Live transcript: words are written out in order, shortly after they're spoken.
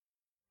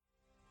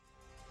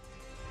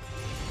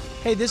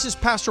Hey, this is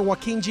Pastor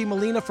Joaquin G.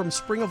 Molina from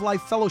Spring of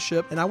Life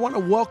Fellowship, and I want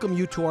to welcome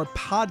you to our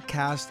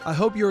podcast. I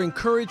hope you're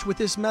encouraged with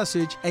this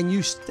message and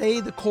you stay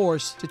the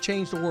course to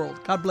change the world.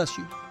 God bless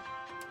you.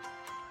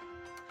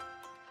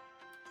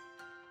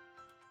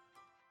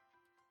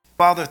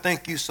 Father,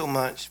 thank you so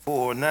much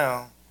for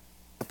now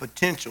the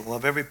potential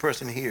of every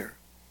person here.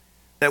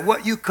 That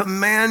what you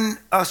command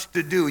us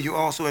to do, you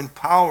also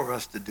empower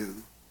us to do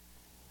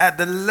at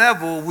the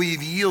level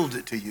we've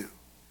yielded to you.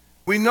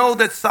 We know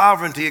that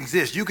sovereignty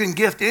exists. You can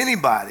gift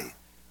anybody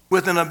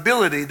with an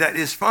ability that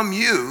is from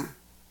you,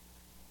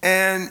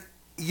 and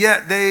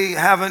yet they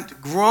haven't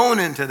grown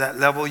into that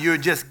level. You're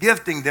just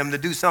gifting them to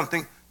do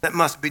something that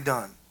must be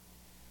done.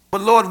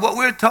 But Lord, what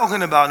we're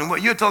talking about and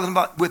what you're talking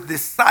about with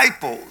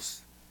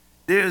disciples,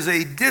 there's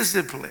a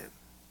discipline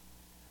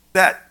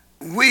that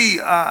we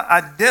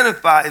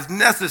identify as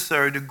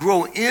necessary to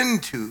grow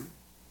into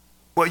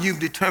what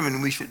you've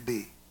determined we should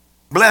be.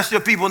 Bless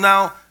your people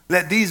now.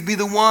 Let these be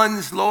the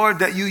ones, Lord,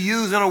 that you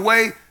use in a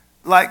way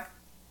like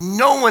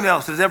no one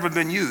else has ever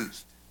been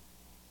used.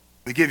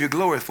 We give you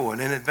glory for it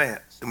in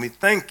advance. And we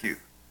thank you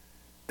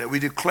that we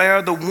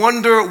declare the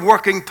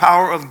wonder-working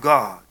power of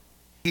God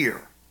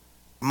here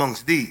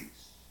amongst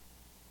these.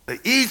 That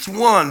each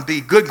one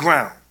be good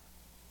ground.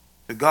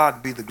 To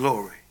God be the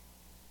glory.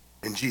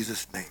 In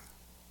Jesus' name.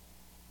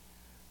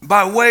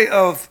 By way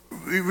of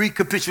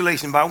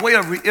recapitulation, by way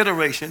of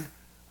reiteration,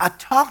 I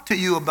talked to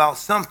you about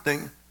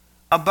something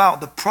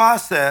about the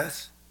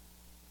process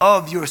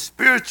of your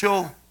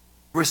spiritual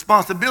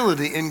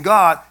responsibility in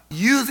God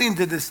using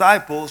the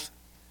disciples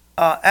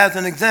as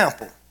an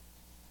example.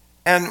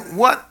 And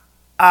what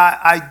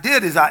I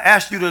did is I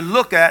asked you to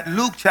look at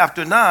Luke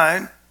chapter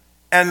 9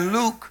 and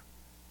Luke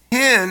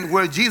 10,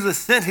 where Jesus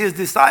sent his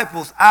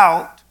disciples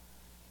out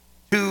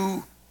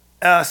to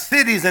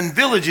cities and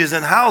villages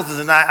and houses.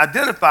 And I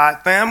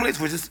identified families,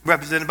 which is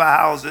represented by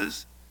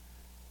houses,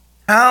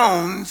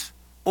 towns,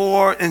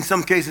 or in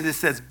some cases it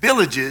says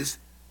villages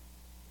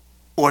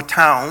or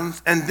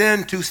towns, and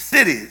then to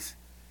cities.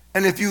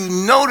 And if you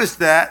notice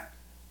that,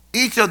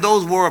 each of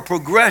those were a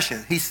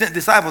progression. He sent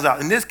disciples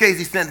out. In this case,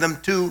 he sent them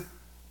two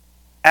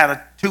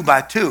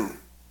by two.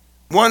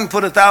 One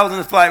put 1,000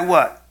 to flight,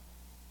 what?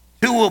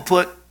 Two will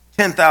put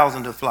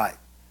 10,000 to flight.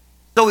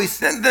 So he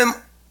sent them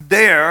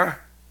there,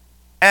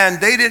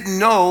 and they didn't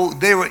know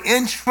they were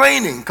in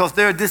training because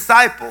they're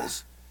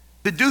disciples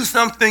to do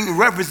something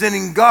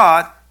representing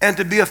God and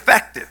to be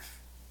effective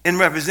in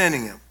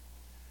representing him.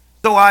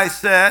 So I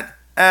said,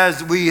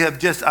 as we have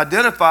just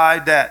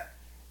identified, that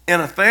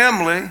in a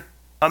family,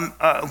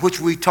 which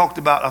we talked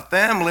about, a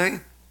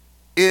family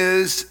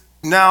is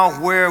now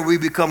where we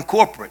become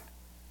corporate.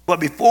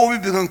 But before we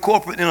become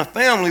corporate in a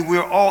family,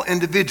 we're all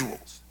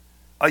individuals.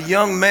 A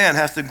young man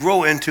has to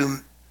grow into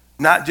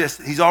not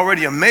just, he's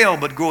already a male,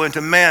 but grow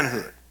into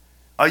manhood.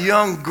 A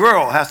young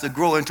girl has to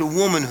grow into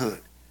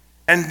womanhood.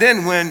 And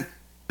then when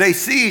they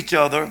see each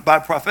other by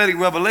prophetic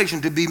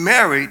revelation to be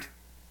married,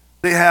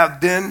 they have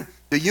then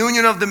the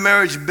union of the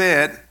marriage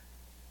bed.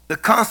 The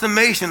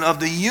consummation of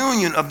the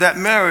union of that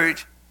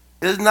marriage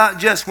is not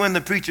just when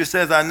the preacher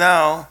says, I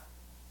now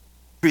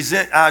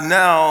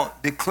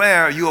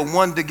declare you are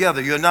one together.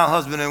 You're now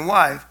husband and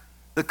wife.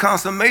 The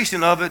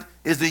consummation of it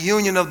is the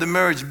union of the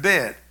marriage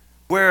bed,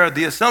 where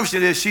the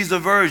assumption is she's a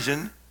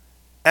virgin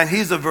and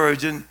he's a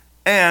virgin,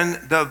 and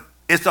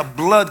it's a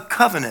blood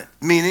covenant,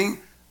 meaning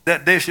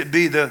that there should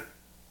be the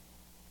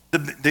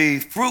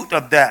fruit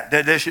of that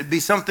there should be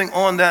something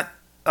on that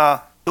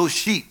those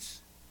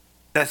sheets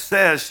that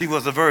says she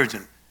was a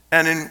virgin.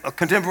 And in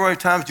contemporary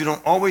times, you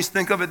don't always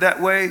think of it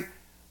that way,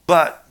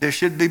 but there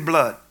should be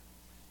blood.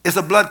 It's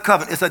a blood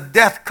covenant. It's a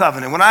death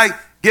covenant. When I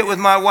get with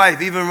my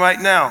wife, even right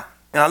now,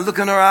 and I look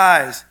in her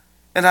eyes,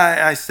 and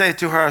I say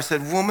to her, I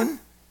said, woman,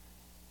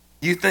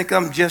 you think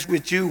I'm just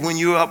with you when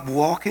you're up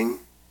walking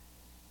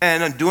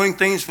and doing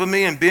things for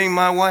me and being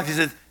my wife? He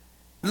said,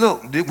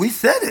 look, we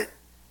said it.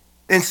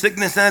 In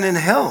sickness and in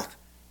health.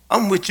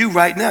 I'm with you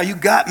right now. You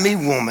got me,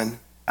 woman.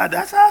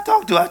 That's how I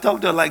talk to her. I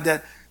talk to her like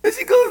that. And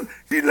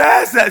she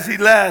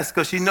laughs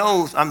because she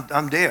knows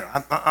I'm there.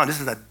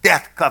 This is a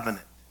death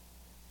covenant.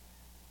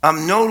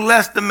 I'm no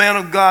less the man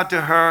of God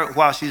to her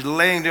while she's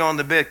laying there on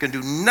the bed, can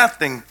do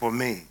nothing for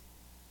me.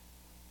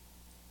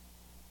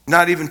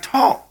 Not even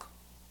talk.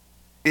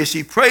 If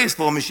she prays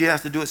for me, she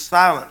has to do it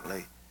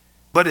silently.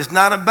 But it's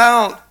not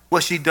about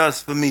what she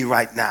does for me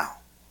right now.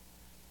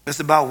 It's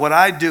about what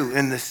I do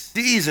in the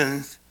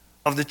seasons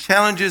of the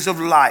challenges of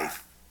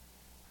life.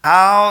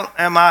 How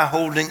am I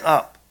holding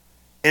up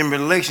in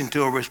relation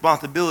to a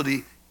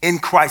responsibility in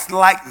Christ's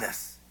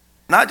likeness?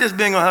 Not just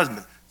being a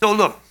husband. So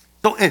look,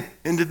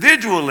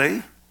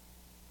 individually,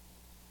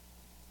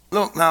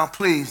 look now,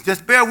 please,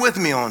 just bear with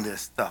me on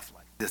this stuff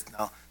like this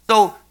now.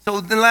 So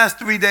the last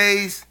 3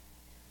 days,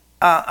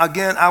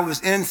 again, I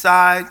was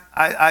inside.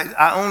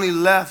 I only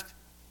left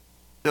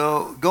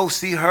to go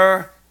see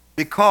her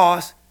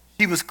because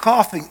she was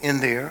coughing in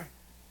there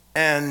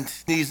and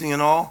sneezing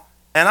and all.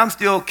 And I'm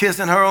still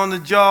kissing her on the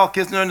jaw,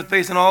 kissing her in the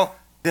face and all.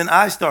 Then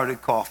I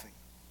started coughing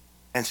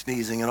and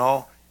sneezing and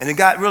all. And it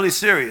got really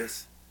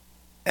serious.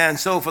 And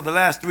so for the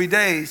last 3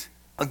 days,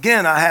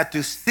 again, I had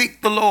to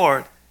seek the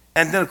Lord.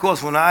 And then, of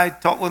course, when I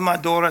talked with my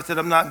daughter, I said,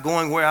 I'm not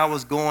going where I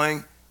was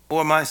going,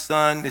 or my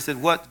son. They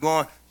said, what's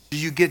going on?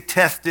 Did you get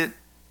tested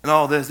and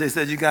all this? They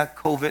said, you got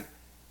COVID.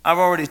 I've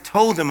already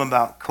told them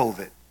about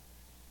COVID.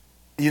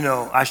 You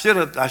know, I should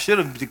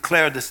have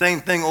declared the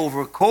same thing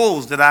over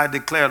colds that I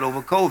declared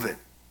over COVID.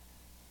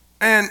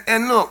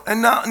 And look,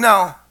 and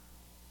now,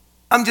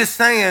 I'm just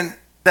saying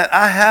that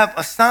I have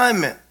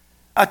assignment.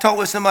 I talked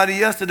with somebody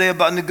yesterday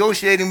about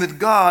negotiating with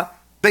God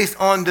based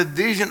on the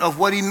vision of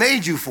what he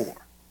made you for.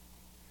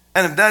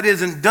 And if that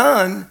isn't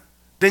done,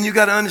 then you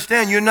got to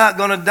understand you're not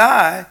going to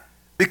die,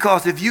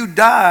 because if you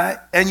die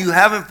and you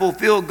haven't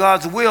fulfilled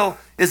God's will,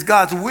 it's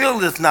God's will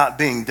that's not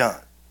being done,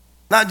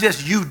 not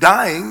just you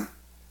dying.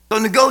 So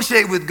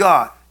negotiate with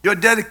God. Your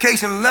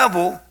dedication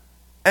level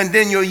and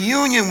then your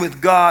union with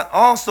God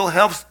also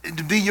helps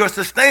to be your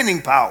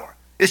sustaining power.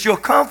 It's your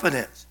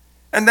confidence.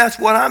 And that's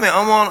what I'm in.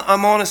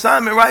 I'm on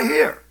assignment right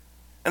here.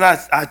 And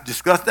I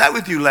discussed that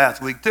with you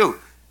last week too.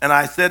 And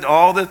I said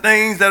all the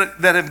things that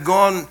have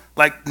gone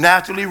like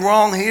naturally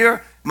wrong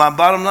here. My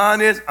bottom line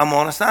is I'm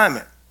on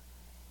assignment.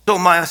 So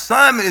my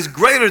assignment is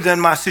greater than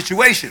my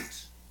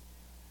situations.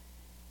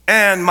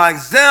 And my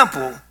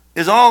example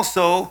is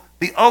also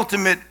the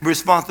ultimate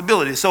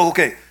responsibility. So,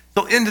 okay,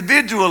 so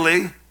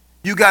individually,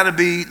 you got to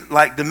be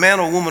like the man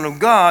or woman of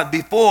God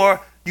before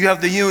you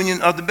have the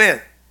union of the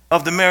bed,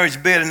 of the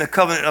marriage bed and the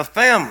covenant of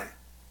family.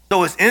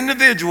 So it's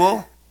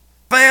individual,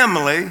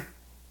 family,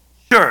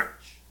 church.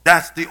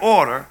 That's the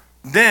order.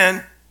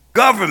 Then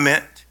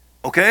government,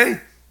 okay?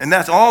 And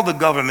that's all the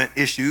government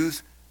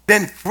issues.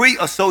 Then free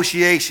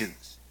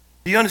associations.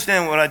 Do you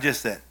understand what I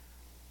just said?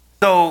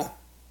 So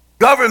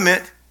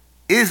government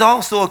is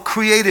also a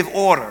creative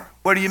order.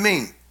 What do you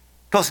mean?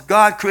 Because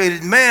God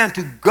created man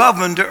to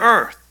govern the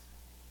earth.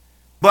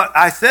 But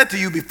I said to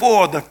you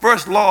before, the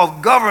first law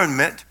of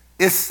government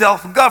is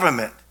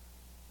self-government.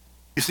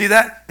 You see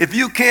that? If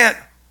you can't,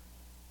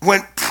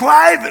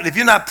 if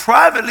you're not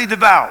privately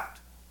devout,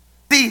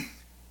 see,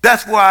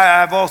 that's why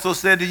I've also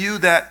said to you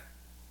that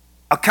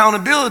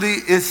accountability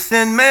is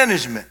sin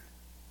management.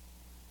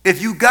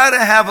 If you got to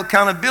have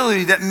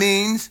accountability, that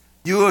means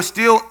you are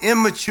still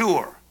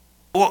immature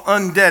or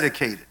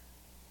undedicated.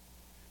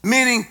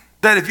 Meaning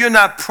that if you're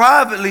not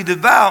privately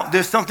devout,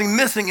 there's something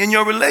missing in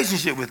your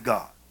relationship with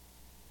God.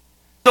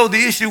 So the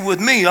issue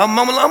with me, I'm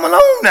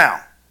alone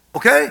now,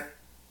 okay?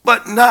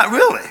 But not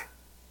really.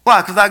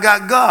 Why? Because I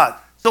got God.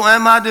 So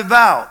am I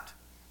devout?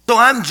 So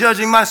I'm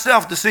judging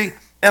myself to see,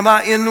 am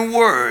I in the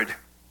Word?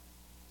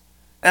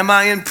 Am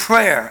I in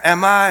prayer?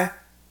 Am I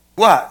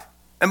what?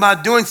 Am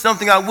I doing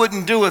something I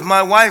wouldn't do if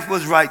my wife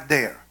was right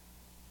there?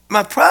 Am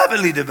I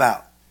privately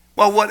devout?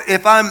 Well, what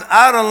if I'm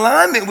out of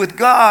alignment with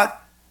God?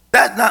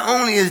 That not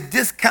only is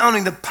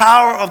discounting the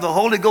power of the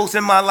Holy Ghost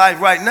in my life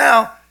right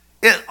now,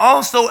 it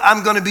also,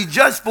 I'm going to be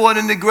judged for it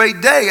in the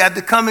great day at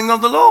the coming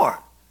of the Lord.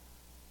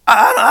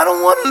 I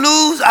don't want to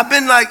lose. I've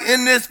been like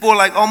in this for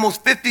like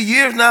almost 50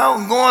 years now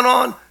and going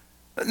on.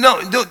 No,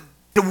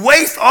 to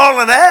waste all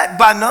of that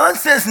by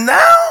nonsense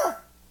now?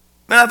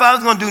 Man, if I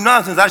was going to do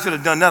nonsense, I should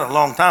have done that a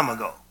long time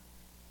ago.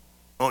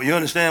 Oh, you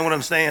understand what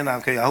I'm saying?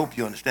 Okay, I hope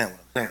you understand what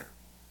I'm saying.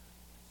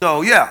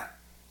 So, yeah.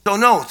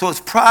 So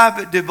it's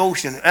private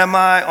devotion. Am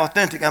I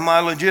authentic? Am I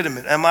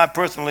legitimate? Am I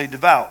personally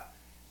devout?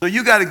 So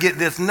you got to get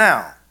this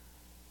now.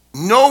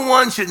 No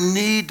one should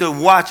need to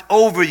watch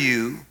over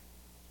you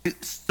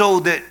so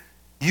that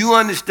you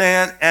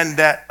understand and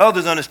that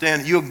others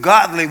understand you're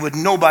godly with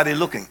nobody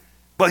looking.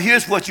 But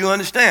here's what you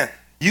understand.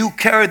 You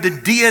carry the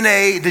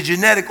DNA, the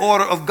genetic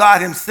order of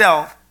God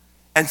himself.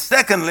 And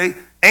secondly,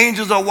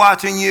 angels are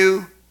watching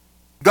you.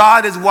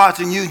 God is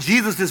watching you.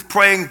 Jesus is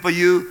praying for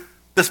you.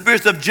 The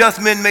spirits of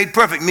just men made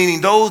perfect,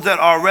 meaning those that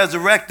are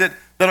resurrected,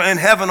 that are in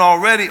heaven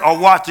already, are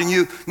watching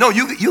you. No,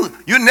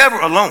 you're never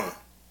alone.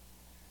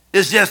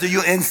 It's just that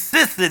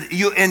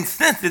you're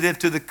insensitive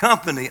to the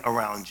company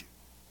around you.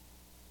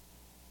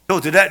 So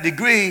to that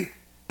degree,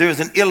 there is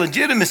an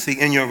illegitimacy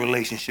in your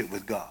relationship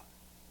with God.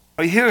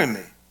 Are you hearing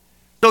me?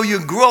 So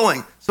you're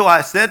growing. So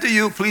I said to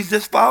you, please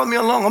just follow me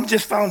along. I'm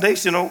just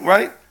foundational,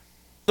 right?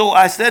 So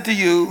I said to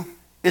you,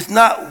 it's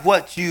not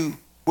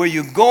where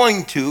you're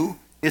going to,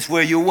 it's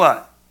where you're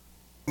what?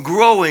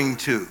 Growing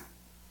to.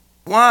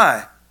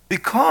 Why?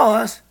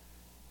 Because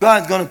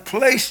God's going to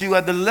place you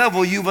at the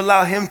level you've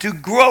allowed him to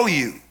grow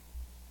you.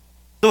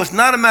 So it's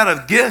not a matter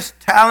of gifts,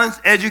 talents,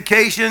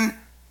 education,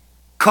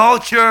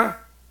 culture,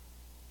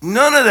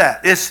 none of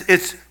that.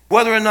 It's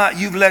whether or not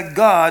you've let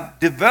God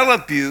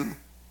develop you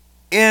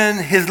in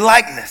his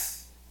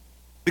likeness,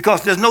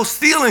 because there's no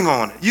ceiling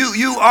on it.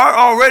 You are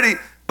already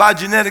by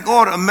genetic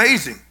order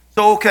amazing.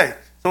 So okay,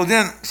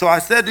 so I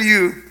said to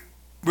you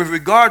with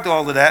regard to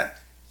all of that,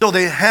 so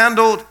they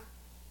handled,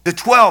 the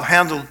 12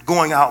 handled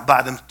going out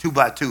by them 2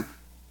 by 2.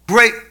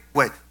 Great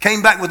way,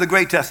 came back with a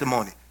great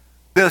testimony.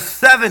 The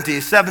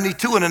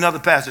 72 in another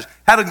passage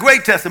had a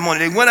great testimony.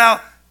 They went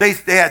out, they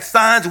had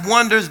signs,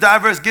 wonders,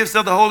 diverse gifts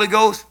of the Holy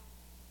Ghost.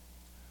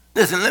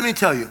 Listen, let me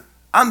tell you,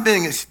 I'm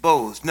being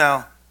exposed.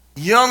 Now,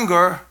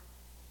 younger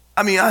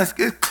I mean,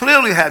 it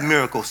clearly had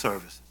miracle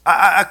services.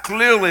 I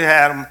clearly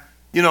had them.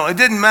 You know, it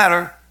didn't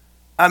matter.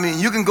 I mean,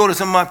 you can go to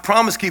some of my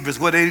Promise Keepers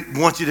where they didn't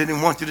want you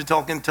to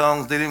talk in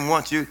tongues. They didn't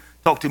want you to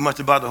talk too much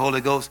about the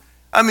Holy Ghost.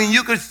 I mean,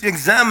 you could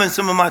examine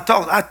some of my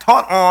talks. I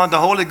taught on the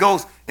Holy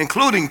Ghost,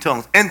 including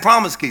tongues, and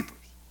Promise Keepers.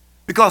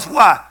 Because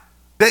why?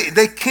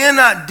 They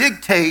cannot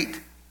dictate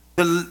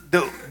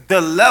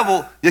the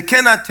level. You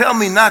cannot tell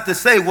me not to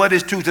say what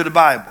is true to the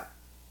Bible.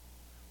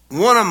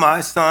 One of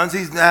my sons, he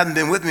hasn't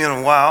been with me in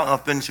a while,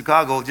 up in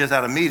Chicago, just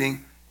had a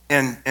meeting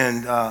in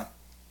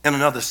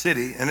another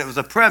city, and it was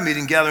a prayer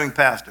meeting gathering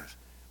pastors.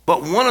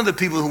 But one of the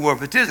people who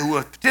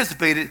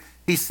participated,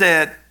 he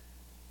said,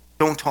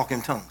 don't talk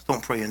in tongues,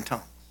 don't pray in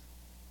tongues.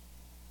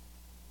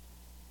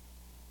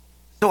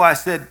 So I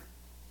said,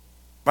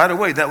 right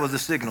away, that was a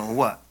signal.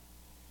 What?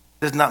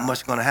 There's not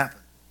much going to happen.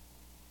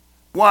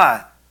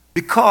 Why?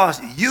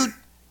 Because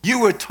you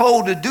were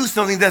told to do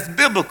something that's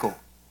biblical.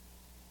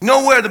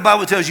 Nowhere the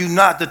Bible tells you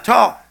not to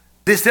talk.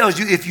 This tells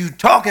you if you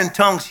talk in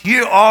tongues,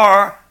 here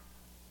are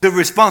the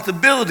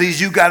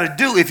responsibilities you got to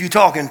do if you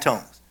talk in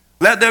tongues.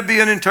 Let there be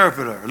an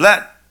interpreter.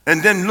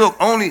 And then look,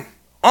 only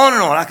on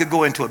and on. I could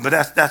go into it, but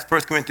that's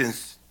 1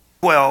 Corinthians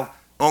 12.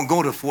 I'll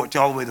go to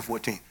 14, all the way to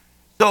 14.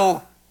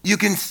 So you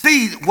can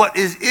see what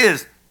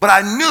is. But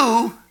I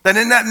knew that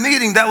in that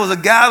meeting, that was a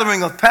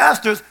gathering of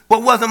pastors,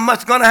 but wasn't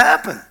much going to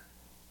happen.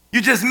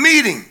 You're just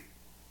meeting.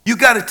 You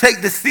got to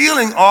take the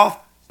ceiling off,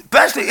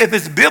 especially if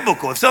it's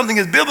biblical. If something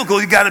is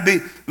biblical, you got to be,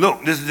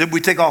 look,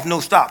 we take off no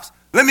stops.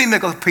 Let me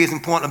make a case in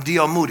point of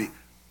D.L. Moody.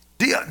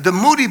 The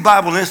Moody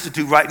Bible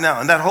Institute right now,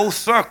 and that whole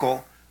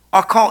circle,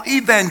 are called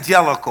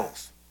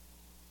evangelicals.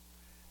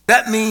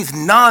 That means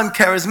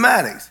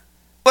non-charismatics.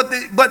 But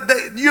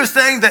you're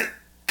saying that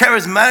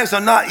charismatics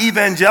are not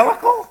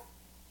evangelical?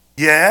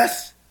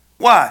 Yes.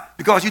 Why?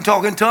 Because you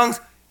talk in tongues?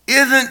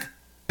 Isn't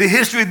the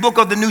history book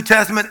of the New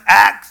Testament,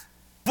 Acts,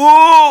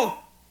 full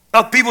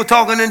of people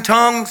talking in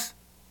tongues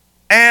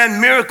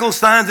and miracles,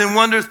 signs, and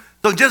wonders?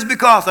 So just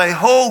because a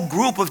whole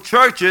group of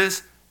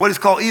churches, what is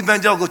called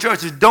evangelical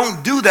churches,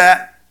 don't do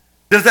that,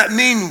 does that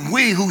mean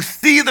we who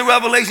see the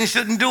revelation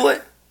shouldn't do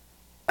it?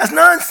 That's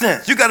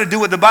nonsense. You got to do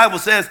what the Bible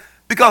says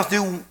because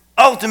the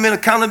ultimate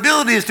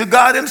accountability is to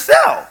God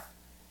himself.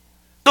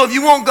 So if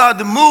you want God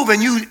to move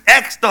and you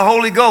X the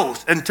Holy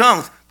Ghost and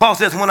tongues, Paul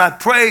says, when I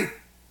pray in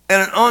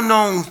an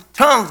unknown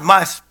tongues,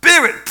 my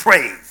spirit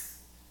prays,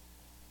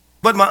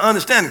 but my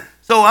understanding.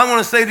 So I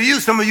want to say to you,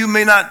 some of you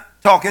may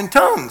not talk in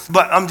tongues,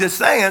 but I'm just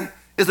saying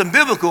it's a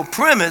biblical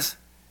premise,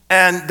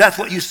 and that's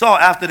what you saw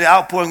after the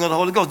outpouring of the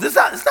Holy Ghost. It's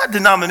not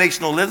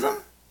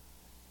denominationalism.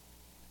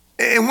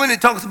 And when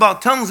it talks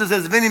about tongues, it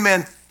says, if any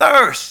man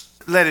thirsts,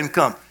 let him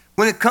come.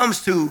 When it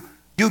comes to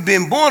you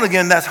being born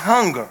again, that's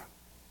hunger.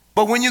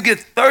 But when you get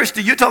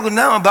thirsty, you're talking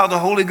now about the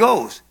Holy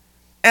Ghost.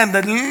 And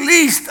the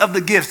least of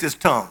the gifts is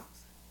tongues.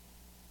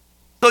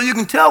 So you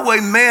can tell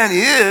where man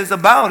is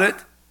about it,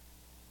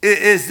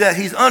 is that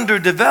he's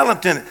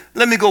underdeveloped in it.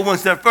 Let me go one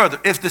step further.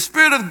 If the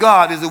Spirit of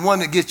God is the one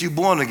that gets you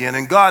born again,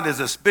 and God is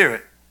a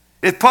spirit,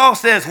 if Paul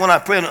says, when I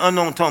pray in an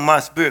unknown tongue, my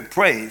spirit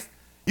prays,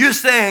 you're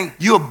saying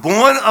you're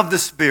born of the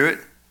Spirit,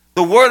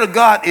 the Word of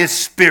God is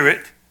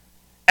spirit,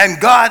 and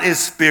God is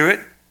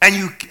spirit, and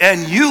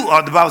you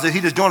are, the Bible says, he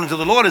that's joined unto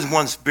the Lord is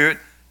one spirit.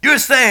 You're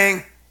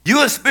saying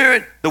you're a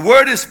spirit, the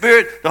Word is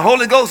spirit, the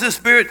Holy Ghost is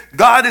spirit,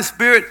 God is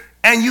spirit,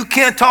 and you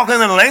can't talk in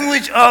the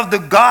language of the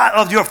God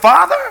of your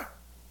Father?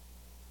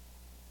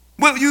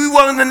 Well,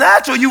 in the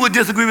natural, you would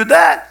disagree with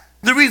that.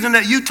 The reason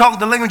that you talk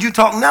the language you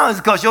talk now is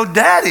because your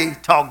daddy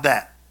talked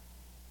that.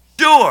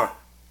 Sure.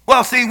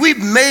 Well, see,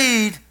 we've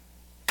made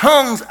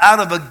tongues out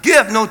of a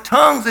gift. No,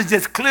 tongues is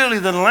just clearly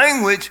the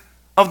language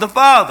of the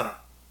Father.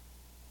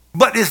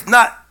 But it's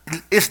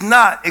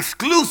not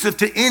exclusive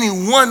to any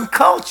one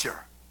culture.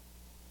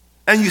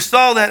 And you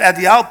saw that at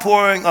the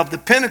outpouring of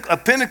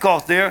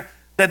Pentecost there,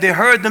 that they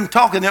heard them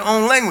talk in their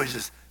own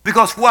languages.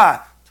 Because why?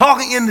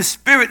 Talking in the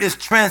Spirit is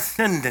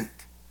transcendent.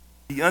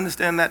 Do you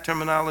understand that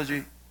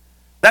terminology?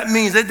 That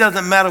means it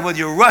doesn't matter whether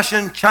you're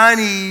Russian,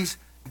 Chinese,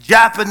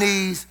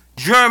 Japanese,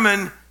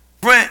 German,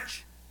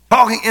 French.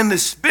 Talking in the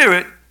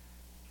Spirit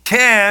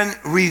can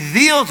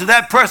reveal to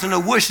that person the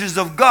wishes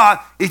of God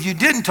if you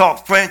didn't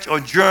talk French or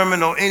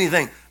German or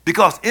anything.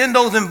 Because in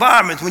those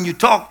environments, when you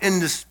talk in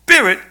the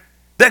Spirit,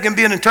 there can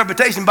be an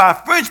interpretation by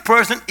a French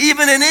person,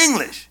 even in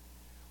English.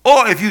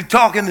 Or if you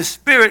talk in the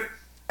Spirit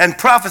and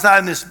prophesy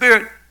in the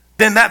Spirit,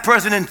 then that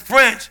person in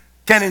French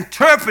can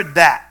interpret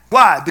that.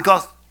 Why?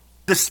 Because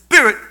the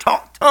Spirit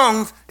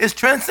tongues is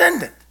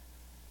transcendent.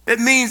 It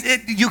means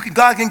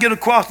God can get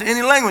across to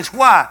any language.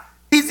 Why?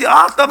 He's the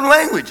author of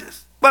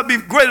languages. But be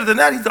greater than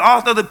that, he's the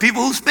author of the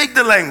people who speak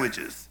the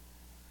languages.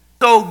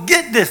 So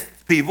get this,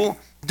 people.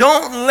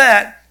 Don't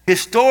let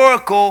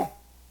historical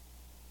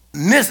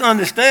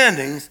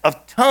misunderstandings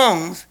of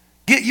tongues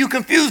get you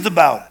confused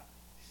about it.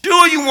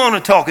 Sure, you want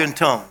to talk in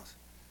tongues.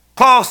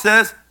 Paul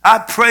says, I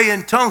pray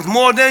in tongues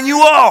more than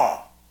you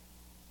all.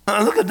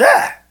 Look at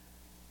that.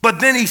 But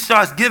then he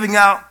starts giving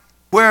out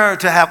where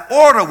to have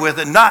order with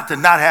it, not to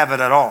not have it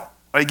at all.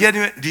 Are you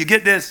getting it? Do you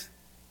get this?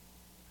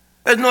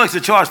 There's no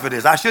extra charge for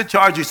this. I should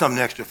charge you something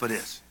extra for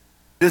this.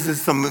 This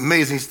is some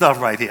amazing stuff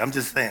right here. I'm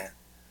just saying.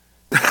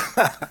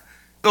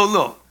 So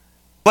look,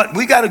 but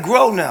we got to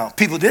grow now.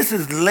 People, this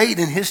is late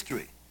in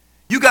history.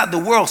 You got the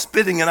world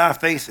spitting in our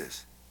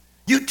faces.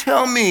 You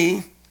tell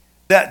me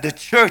that the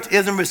church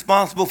isn't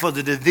responsible for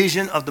the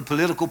division of the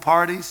political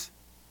parties?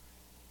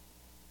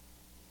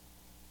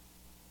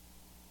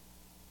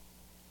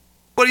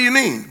 What do you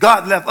mean?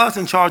 God left us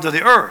in charge of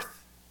the earth,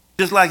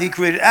 just like he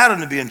created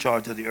Adam to be in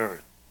charge of the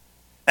earth.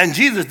 And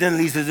Jesus then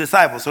leads his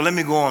disciples. So let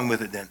me go on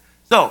with it then.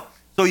 So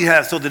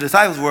the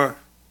disciples were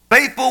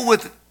faithful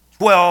with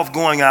 12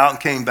 going out and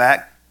came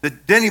back.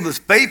 Then he was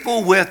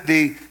faithful with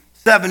the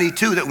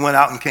 72 that went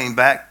out and came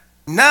back.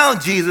 Now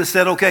Jesus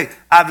said, okay,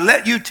 I've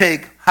let you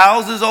take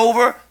houses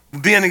over,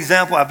 be an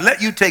example. I've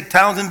let you take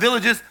towns and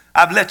villages.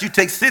 I've let you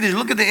take cities.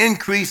 Look at the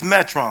increased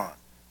metron.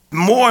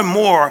 More and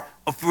more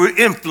for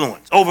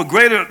influence over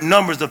greater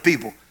numbers of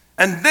people.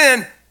 And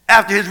then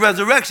after his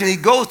resurrection, he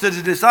goes to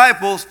the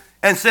disciples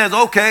and says,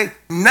 okay,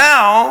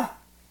 now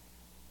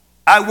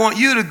I want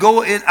you to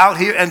go out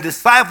here and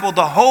disciple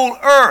the whole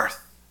earth.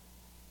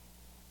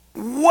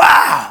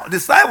 Wow,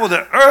 disciple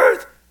the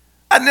earth?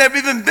 I've never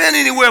even been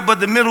anywhere but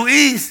the Middle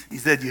East. He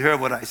said, you heard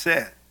what I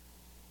said.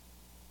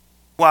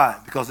 Why?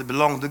 Because it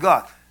belonged to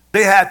God.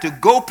 They had to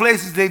go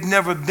places they've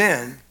never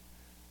been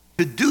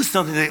to do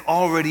something they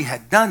already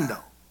had done,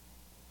 though.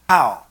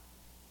 How?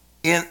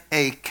 In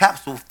a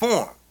capsule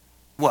form.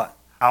 What?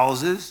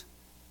 Houses,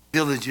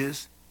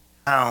 villages,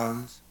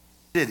 towns,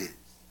 cities.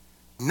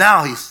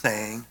 Now he's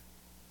saying,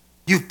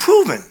 you've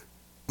proven.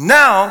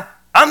 Now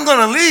I'm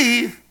going to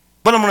leave,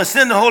 but I'm going to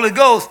send the Holy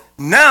Ghost.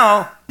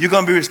 Now you're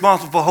going to be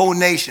responsible for whole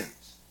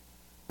nations.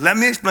 Let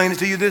me explain it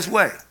to you this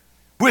way.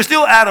 We're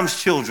still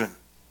Adam's children.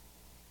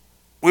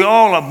 We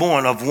all are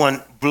born of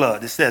one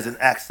blood, it says in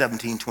Acts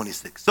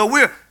 17:26. So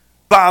we're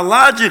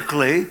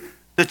biologically,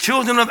 the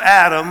children of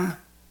Adam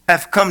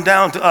have come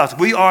down to us.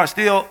 We are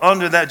still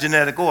under that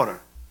genetic order.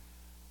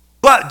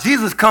 But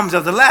Jesus comes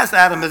as the last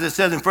Adam, as it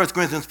says in 1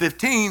 Corinthians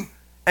 15,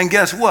 and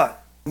guess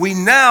what? We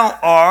now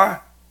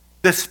are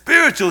the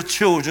spiritual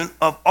children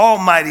of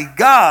Almighty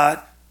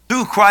God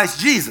through Christ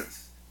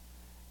Jesus.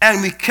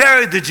 And we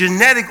carry the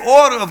genetic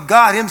order of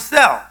God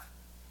himself.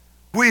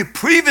 We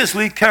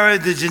previously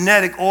carried the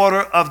genetic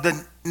order of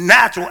the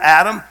natural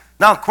Adam.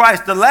 Now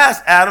Christ, the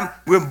last Adam,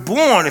 we're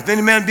born. If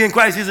any man be in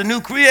Christ, he's a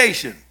new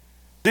creation.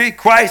 See,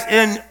 Christ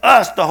in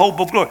us, the hope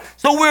of glory.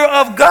 So we're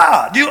of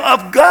God. You're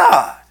of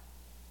God.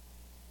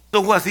 So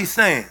what's he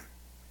saying?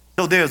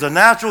 So there's a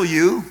natural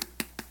you.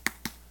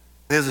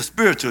 There's a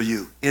spiritual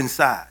you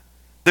inside.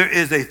 There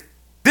is a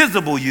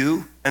visible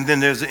you, and then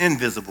there's an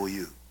invisible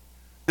you.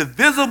 The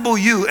visible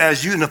you,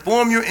 as you in the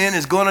form you're in,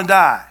 is going to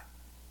die.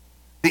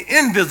 The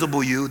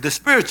invisible you, the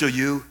spiritual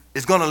you,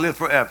 is going to live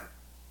forever.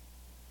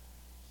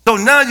 So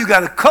now you got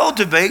to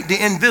cultivate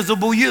the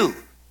invisible you.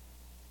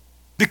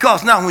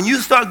 Because now when you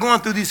start going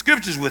through these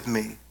scriptures with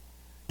me,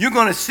 you're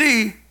going to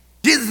see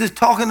Jesus is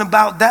talking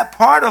about that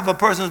part of a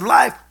person's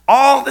life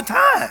all the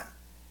time.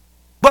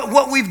 But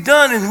what we've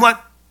done and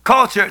what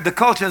the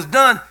culture has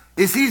done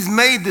is he's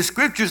made the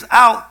scriptures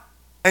out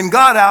and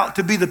God out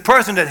to be the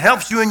person that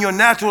helps you in your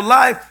natural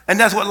life, and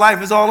that's what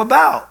life is all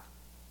about.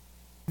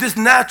 This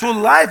natural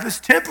life is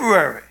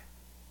temporary.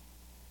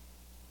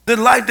 The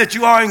life that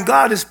you are in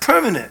God is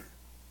permanent.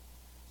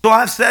 So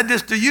I've said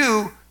this to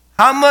you,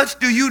 how much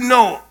do you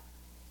know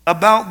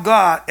about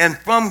God and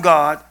from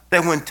God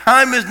that when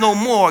time is no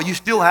more, you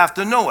still have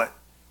to know it?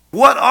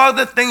 What are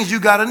the things you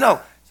got to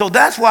know? So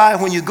that's why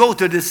when you go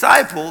to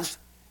disciples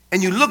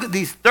and you look at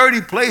these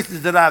 30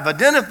 places that I've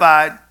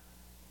identified,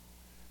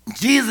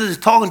 Jesus is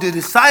talking to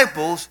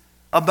disciples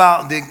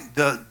about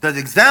the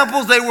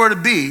examples they were to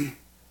be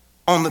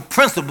on the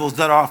principles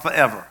that are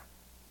forever.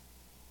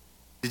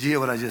 Did you hear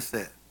what I just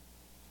said?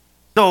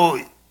 So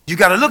you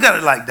got to look at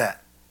it like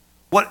that.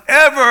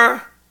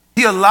 Whatever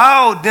he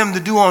allowed them to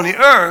do on the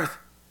earth,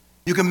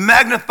 you can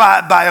magnify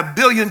it by 1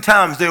 billion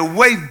times. They're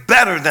way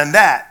better than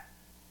that.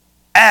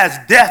 As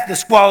death is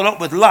swallowed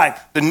up with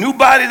life. The new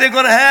body they're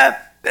going to have,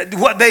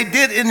 what they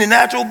did in the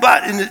natural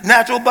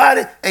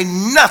body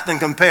ain't nothing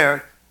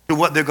compared to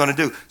what they're going to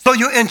do. So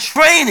you're in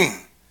training.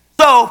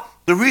 So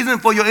the reason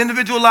for your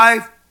individual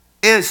life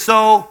is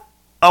so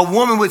a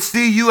woman would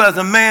see you as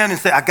a man and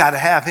say, I got to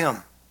have him.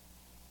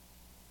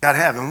 Got to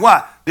have him.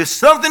 Why? There's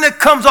something that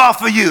comes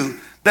off of you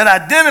that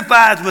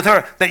identifies with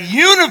her, that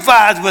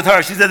unifies with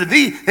her. She said,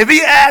 if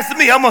he asks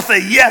me, I'm going to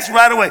say yes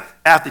right away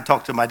after he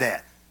talked to my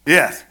dad.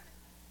 Yes.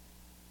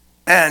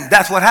 And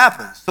that's what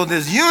happens. So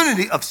there's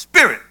unity of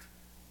spirit.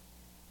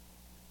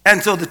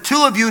 And so the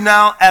two of you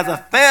now as a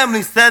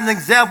family set an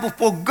example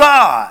for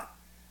God.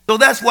 So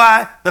that's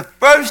why the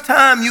first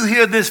time you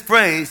hear this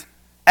phrase,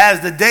 as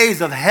the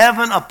days of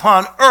heaven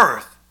upon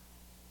earth,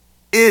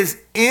 is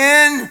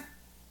in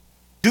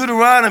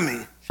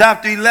Deuteronomy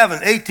chapter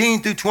 11,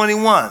 18 through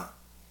 21.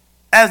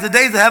 As the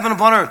days of heaven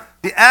upon earth.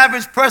 The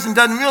average person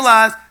doesn't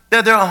realize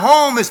that their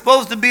home is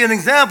supposed to be an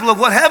example of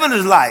what heaven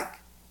is like.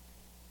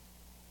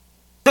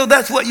 So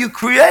that's what you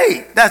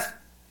create.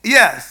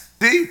 Yes.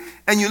 See?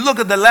 And you look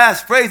at the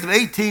last phrase of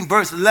 18,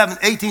 verse 11,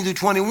 18 to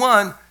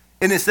 21,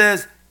 and it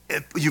says,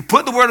 if you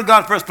put the word of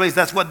God first place,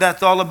 that's what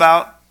that's all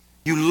about.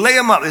 You lay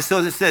them up. It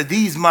says,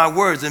 these my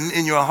words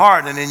in your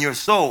heart and in your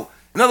soul.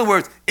 In other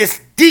words, it's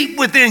deep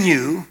within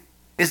you.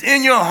 It's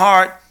in your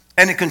heart,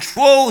 and it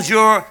controls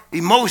your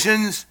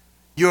emotions,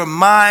 your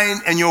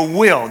mind, and your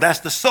will. That's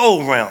the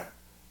soul realm.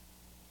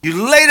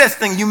 You lay this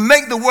thing, you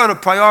make the word a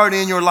priority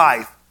in your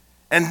life.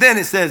 And then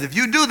it says, if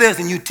you do this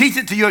and you teach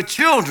it to your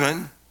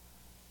children,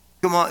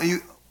 come on,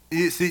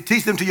 you see,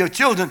 teach them to your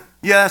children.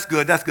 Yeah, that's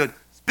good, that's good.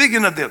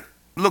 Speaking of them,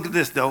 look at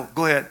this though,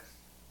 go ahead,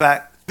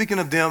 back. Speaking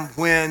of them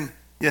when,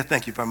 yeah,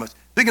 thank you very much.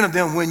 Speaking of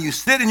them, when you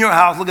sit in your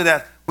house, look at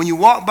that. When you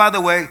walk by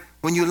the way,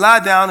 when you lie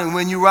down, and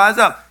when you rise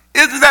up.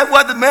 Isn't that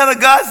what the man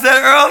of God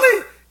said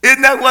early?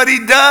 Isn't that what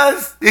he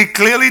does? He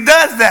clearly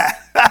does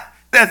that.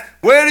 That's,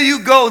 where do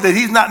you go that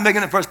he's not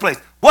making it first place?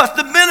 What's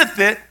the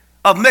benefit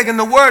of making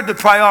the word the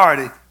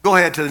priority? Go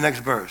ahead to the next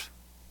verse.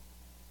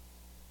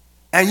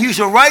 And you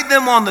shall write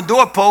them on the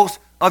doorposts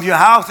of your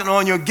house and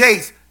on your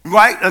gates,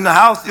 right? In the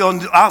house, on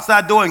the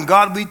outside door, in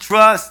God we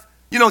trust.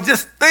 You know,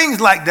 just things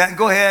like that.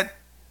 Go ahead.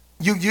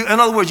 In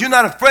other words, you're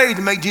not afraid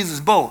to make Jesus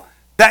bold.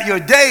 That your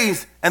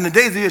days and the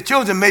days of your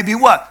children may be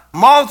what?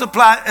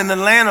 Multiplied in the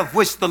land of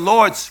which the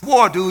Lord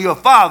swore to your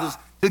fathers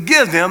to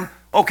give them,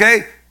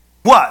 okay?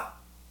 What?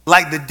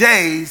 Like the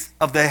days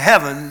of the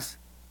heavens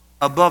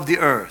above the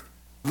earth.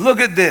 Look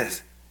at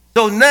this.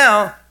 So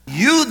now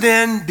you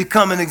then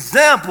become an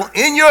example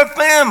in your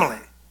family,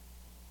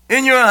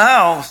 in your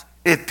house.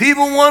 If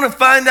people want to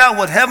find out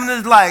what heaven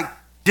is like,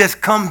 just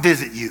come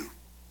visit you.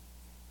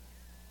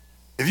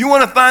 If you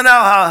want to find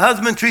out how a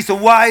husband treats a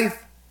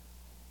wife,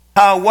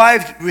 how a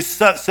wife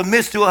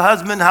submits to a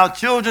husband, how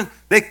children,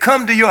 they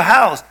come to your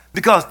house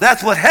because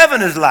that's what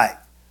heaven is like.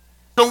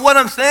 So what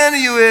I'm saying to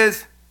you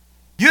is,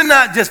 you're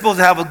not just supposed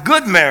to have a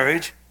good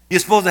marriage,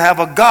 you're supposed to have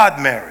a God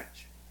marriage.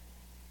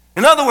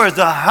 In other words,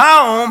 the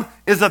home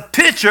is a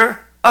picture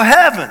of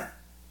heaven.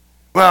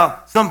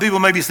 Well, some people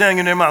may be saying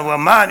in their mind, well,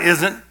 mine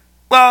isn't.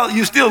 Well,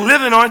 you're still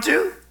living, aren't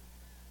you?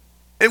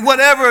 And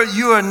whatever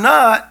you are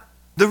not,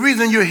 the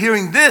reason you're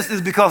hearing this is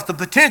because the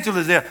potential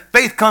is there.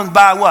 Faith comes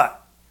by what?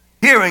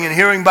 Hearing, and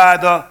hearing by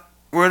the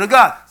word of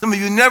God. Some of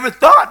you never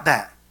thought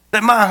that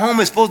my home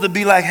is supposed to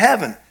be like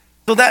heaven.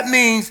 So that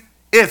means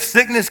if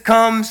sickness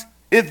comes,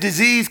 if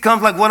disease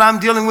comes like what I'm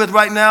dealing with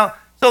right now,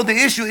 so the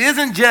issue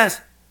isn't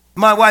just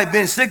my wife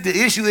being sick, the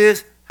issue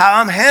is how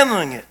I'm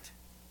handling it.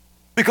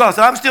 Because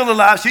I'm still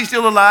alive, she's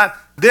still alive,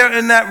 they're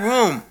in that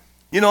room.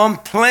 You know, I'm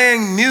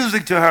playing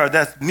music to her.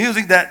 That's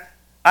music that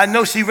I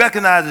know she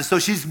recognizes, so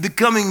she's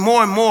becoming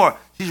more and more.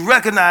 She's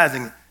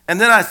recognizing it. And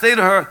then I say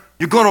to her,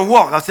 you're going to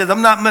walk. I said,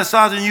 I'm not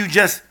massaging you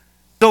just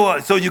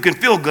so you can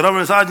feel good. I'm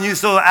massaging you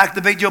so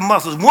activate your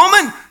muscles.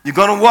 Woman, you're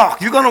going to walk.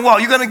 You're going to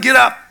walk. You're going to get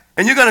up,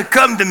 and you're going to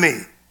come to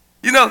me.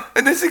 You know,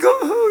 and then she goes,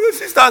 oh,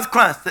 she starts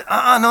crying.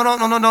 I said,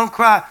 no, don't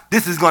cry.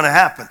 This is going to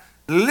happen.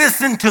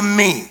 Listen to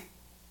me.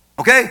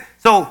 Okay?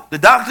 So the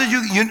doctors,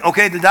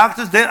 the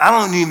doctors, I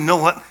don't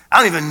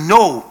even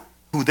know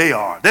who they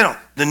are. They don't.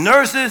 The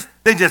nurses,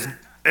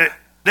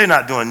 they're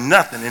not doing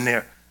nothing in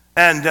there.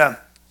 And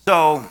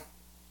so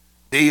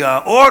the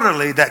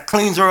orderly that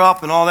cleans her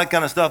up and all that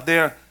kind of stuff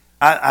there,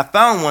 I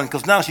found one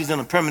because now she's in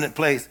a permanent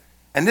place.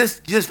 And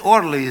this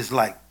orderly is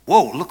like,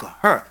 whoa, look at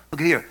her.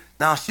 Look at here.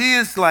 Now she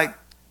is like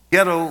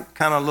ghetto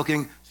kind of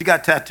looking. She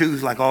got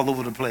tattoos like all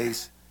over the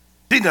place.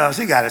 She does.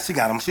 She got it. She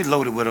got them. She's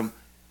loaded with them.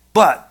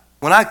 But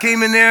when I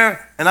came in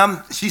there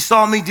and she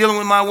saw me dealing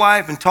with my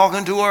wife and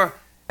talking to her,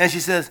 and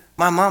she says,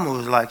 my mama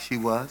was like she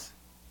was.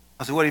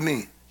 I said, what do you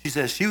mean? She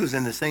says, she was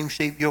in the same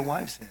shape your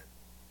wife's in.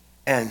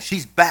 And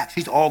she's back.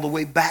 She's all the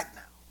way back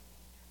now.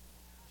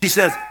 She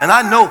says, and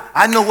I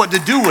know what to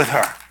do with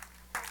her.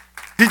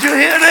 Did you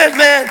hear this,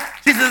 man?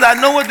 She says, I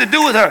know what to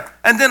do with her.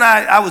 And then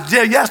I was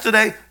there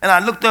yesterday, and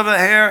I looked over her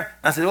hair,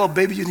 and I said, oh,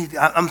 baby, you need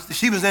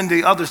she was in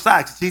the other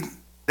side.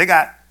 They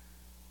got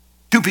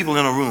 2 people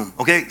in a room,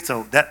 okay?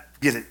 So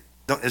get it.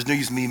 There's no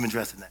use me even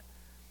addressing that.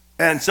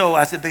 And so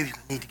I said, baby, you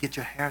need to get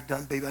your hair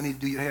done, baby. I need to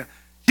do your hair.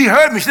 She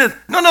heard me. She says,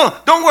 no,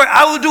 don't worry.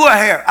 I will do her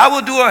hair. I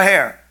will do her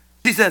hair.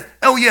 She says,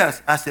 oh,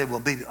 yes. I said, well,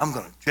 baby, I'm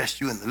going to dress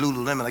you in the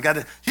Lululemon. I got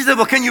it. She said,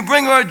 well, can you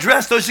bring her a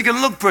dress so she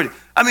can look pretty?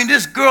 I mean,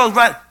 this girl's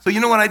right. So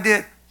you know what I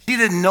did? She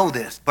didn't know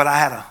this, but I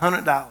had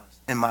 $100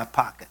 in my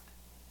pocket.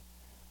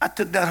 I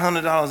took that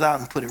 $100 out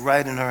and put it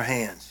right in her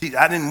hands.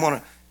 I didn't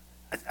want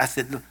to. I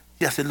said,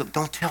 look,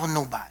 don't tell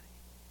nobody.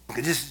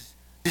 Okay, this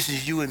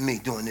is you and me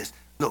doing this.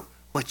 Look,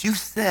 what you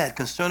said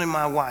concerning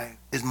my wife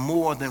is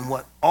more than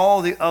what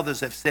all the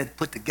others have said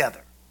put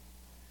together.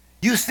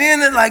 You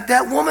seeing it like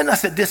that, woman? I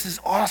said, this is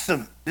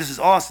awesome. This is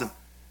awesome.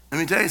 Let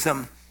me tell you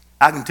something.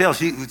 I can tell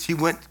she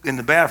went in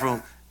the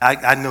bathroom.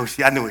 I know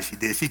what she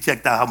did. She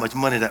checked out how much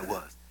money that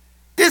was.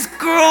 This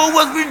girl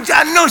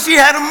I know she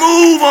had a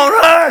move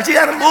on her. She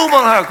had a move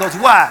on her, because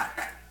why?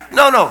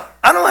 No,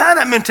 I don't have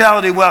that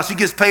mentality, well, she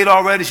gets paid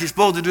already, she's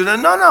supposed to do that.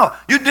 No,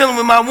 you're dealing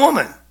with my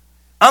woman.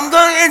 I'm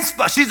going to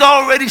inspire. She's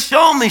already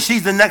shown me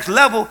she's the next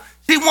level.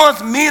 She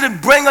wants me to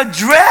bring a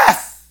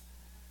dress.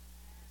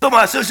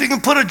 So she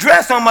can put a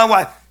dress on my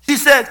wife. She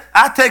said,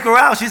 I take her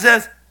out. She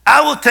says,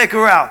 I will take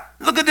her out.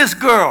 Look at this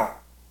girl.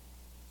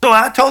 So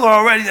I told her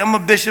already, I'm a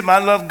bishop, I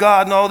love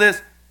God and all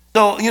this.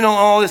 So,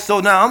 all this. So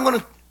now I'm going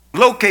to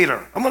locate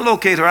her.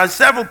 I have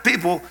several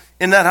people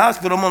in that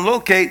hospital I'm going to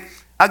locate.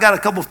 I got a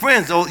couple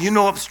friends. Oh,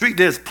 up the street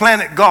there's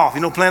Planet Golf.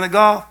 You know Planet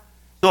Golf?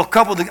 So a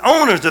couple of the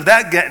owners of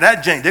that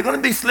jank, they're going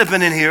to be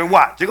slipping in here.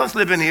 Watch. They're going to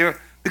slip in here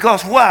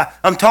because why?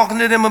 I'm talking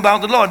to them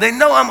about the Lord. They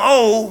know I'm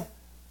old,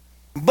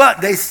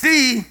 but they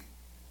see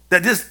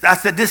that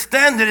this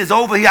standard is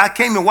over here. I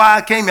came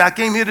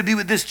here to be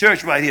with this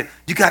church right here.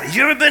 You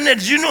ever been there?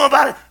 Did you know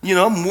about it?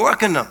 I'm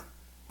working them.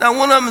 Now,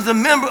 one of them is a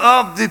member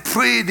of the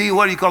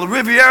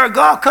Riviera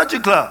Golf Country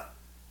Club.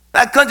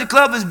 That country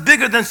club is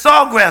bigger than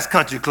Sawgrass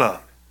Country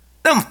Club.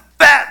 Them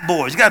fat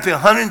boys. You got to pay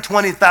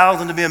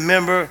 $120,000 to be a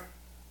member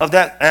of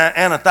that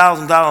and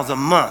 $1,000 a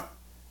month.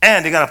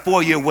 And they got a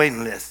 4-year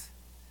waiting list.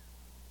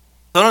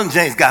 So them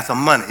James got some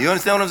money. You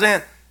understand what I'm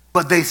saying?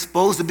 But they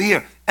supposed to be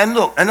here. And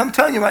look, and I'm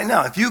telling you right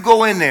now, if you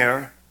go in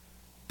there,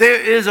 there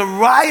is a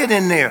riot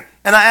in there.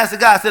 And I asked the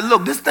guy, I said,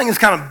 look, this thing is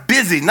kind of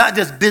busy, not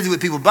just busy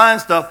with people buying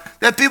stuff.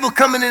 There are people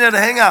coming in there to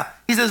hang out.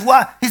 He says,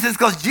 why? He says,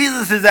 because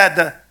Jesus is at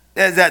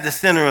the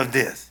center of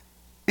this.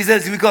 He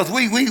says, because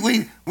we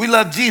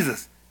love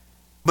Jesus.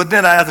 But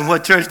then I asked him,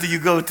 what church do you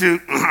go to?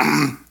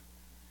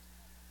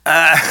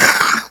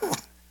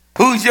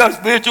 Who's your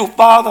spiritual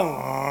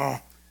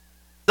father?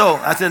 So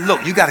I said,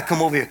 look, you got to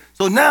come over here.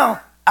 So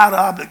now, out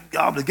of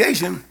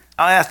obligation,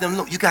 I asked them,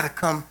 look, you got to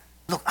come.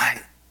 Look,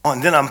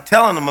 and then I'm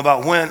telling them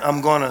about when I'm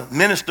going to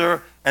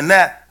minister and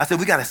that. I said,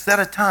 we got to set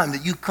a time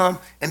that you come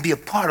and be a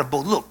part of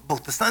both. Look,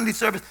 both the Sunday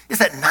service, it's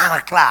at 9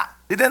 o'clock.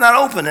 They're not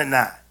open at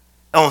 9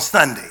 on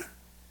Sunday.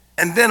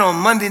 And then on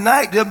Monday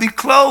night, they'll be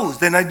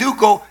closed. And I do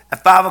go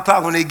at 5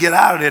 o'clock when they get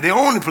out of there. They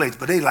own the place,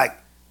 but they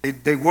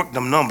work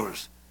them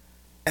numbers.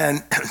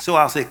 And so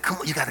I'll say, come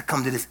on, you got to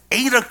come to this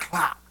 8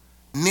 o'clock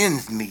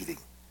men's meeting.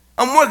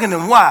 I'm working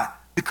them. Why?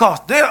 Because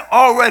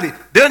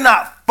they're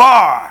not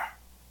far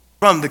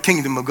from the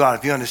kingdom of God,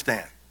 if you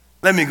understand.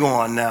 Let me go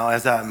on now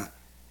as I'm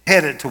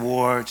headed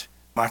towards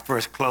my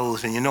first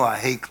close. And I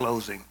hate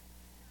closing.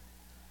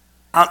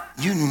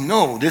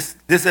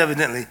 This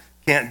evidently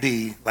can't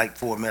be like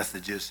 4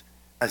 messages.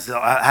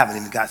 I haven't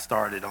even got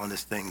started on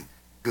this thing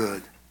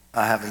good.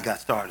 I haven't got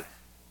started.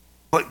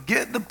 But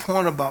get the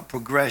point about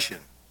progression.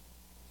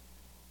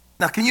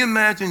 Now, can you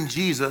imagine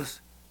Jesus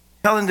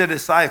telling the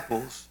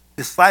disciples,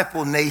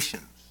 disciple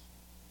nations?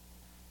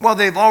 Well,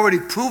 they've already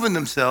proven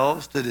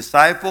themselves to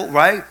disciple,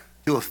 right?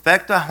 To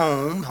affect the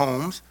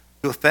homes,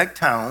 to affect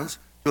towns,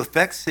 to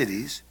affect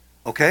cities,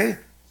 okay?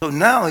 So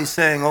now he's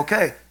saying,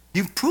 okay,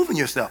 you've proven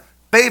yourself.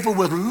 Favor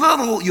with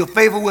little, you're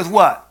favor with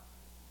what?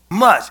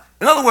 Much.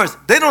 In other words,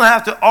 they don't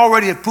have to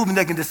already have proven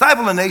they can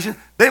disciple a nation.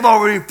 They've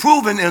already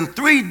proven in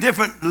 3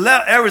 different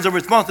areas of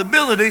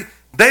responsibility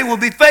they will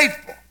be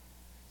faithful.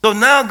 So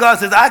now God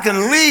says, I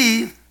can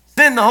leave,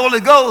 send the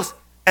Holy Ghost,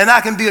 and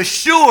I can be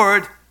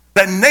assured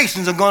that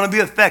nations are going to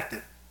be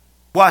affected.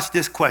 Watch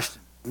this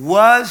question.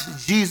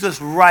 Was Jesus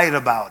right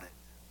about it?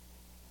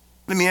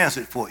 Let me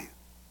answer it for you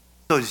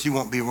so that you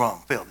won't be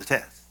wrong, fail the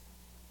test.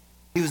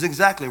 He was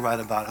exactly right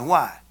about it.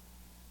 Why?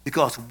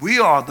 Because we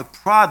are the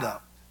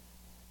product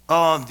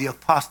of the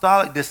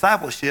apostolic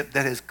discipleship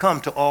that has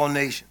come to all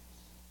nations.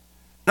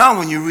 Now,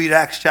 when you read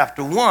Acts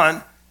chapter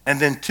 1 and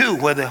then 2,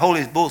 where the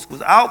Holy Ghost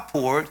was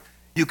outpoured,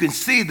 you can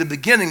see the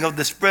beginning of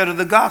the spread of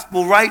the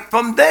gospel right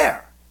from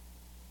there.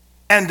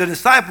 And the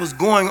disciples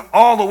going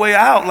all the way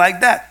out like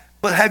that.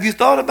 But have you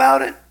thought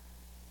about it?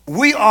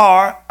 We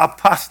are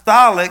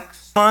apostolic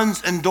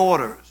sons and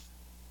daughters.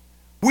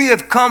 We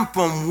have come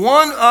from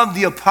one of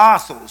the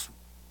apostles'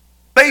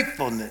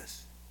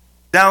 faithfulness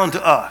down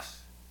to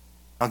us.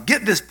 Now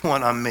get this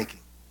point I'm making.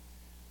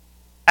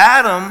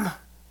 Adam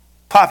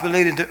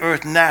populated the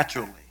earth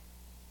naturally.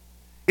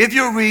 If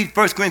you read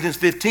 1 Corinthians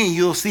 15,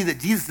 you'll see that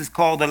Jesus is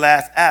called the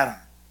last Adam.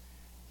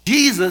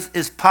 Jesus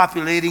is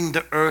populating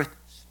the earth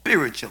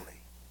spiritually.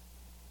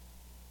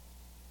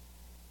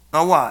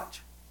 Now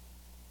watch.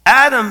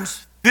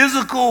 Adam's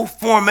physical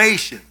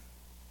formation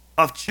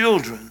of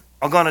children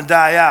are going to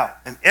die out,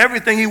 and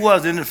everything he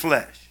was in the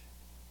flesh.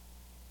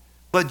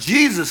 But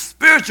Jesus'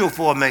 spiritual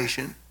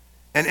formation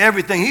and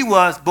everything he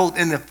was, both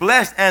in the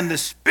flesh and the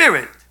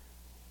spirit,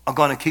 are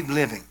going to keep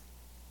living.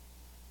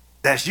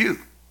 That's you.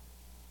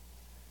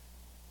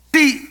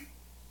 See,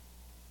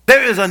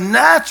 there is a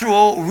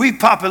natural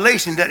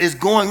repopulation that is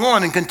going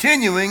on and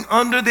continuing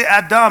under the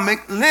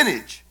Adamic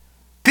lineage.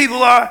 People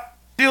are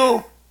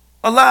still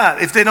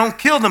alive if they don't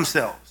kill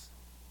themselves.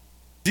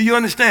 Do you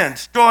understand?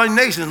 Destroying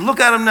nations. Look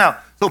at them now.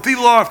 So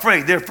people are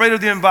afraid. They're afraid of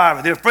the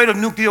environment. They're afraid of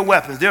nuclear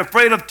weapons. They're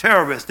afraid of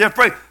terrorists. They're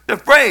afraid. They're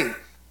afraid.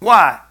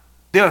 Why?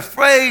 They're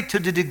afraid to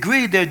the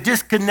degree they're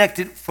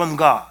disconnected from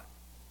God.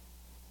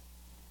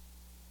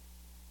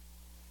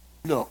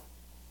 Look,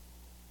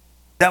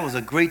 that was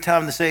a great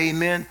time to say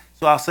amen,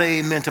 so I'll say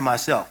amen to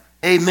myself.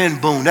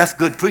 Amen, Boone. That's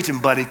good preaching,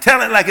 buddy.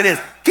 Tell it like it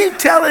is. Keep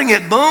telling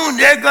it, Boone.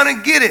 They're going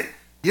to get it.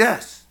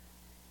 Yes.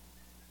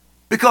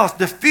 Because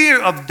the fear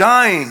of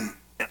dying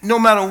no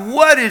matter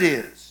what it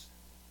is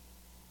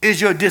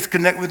your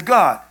disconnect with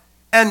God.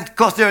 And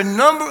because there are a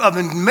number of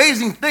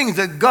amazing things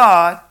that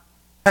God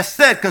has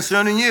said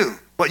concerning you.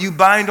 What you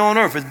bind on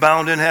earth is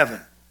bound in heaven.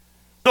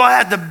 So I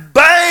had to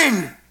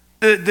bind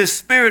the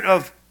spirit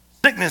of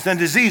sickness and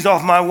disease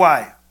off my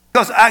wife.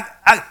 Because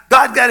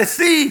God got to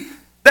see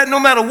that no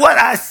matter what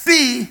I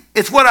see,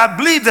 it's what I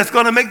believe that's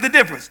going to make the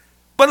difference.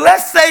 But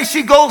let's say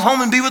she goes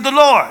home and be with the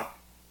Lord.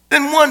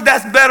 Then one,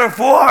 that's better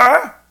for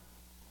her.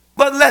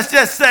 But let's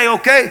just say,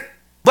 okay,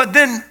 but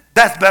then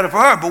that's better for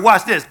her. But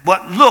watch this.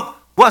 But look,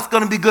 what's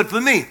going to be good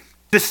for me?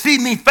 To see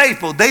me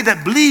faithful. They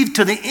that believe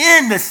to the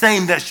end, the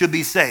same that should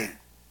be saved.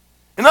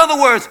 In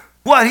other words,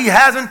 what he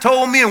hasn't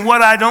told me and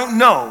what I don't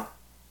know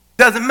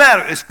doesn't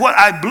matter. It's what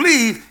I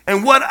believe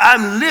and what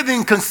I'm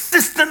living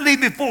consistently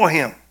before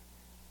him.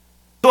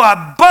 So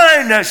I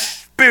bind that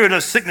spirit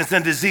of sickness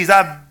and disease.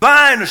 I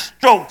bind the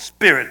stroke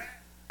spirit.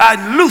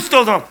 I loose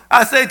those arms.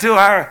 I say to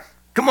her,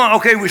 come on,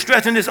 okay, we're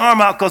stretching this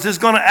arm out because it's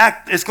going to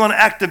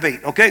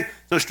activate, okay?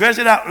 So stretch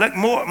it out, like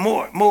more.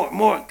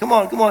 Come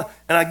on.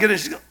 And I get it,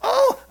 she goes,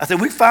 oh. I said,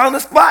 we found the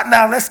spot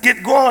now. Let's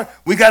get going.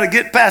 We got to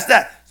get past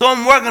that. So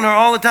I'm working her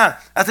all the time.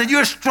 I said,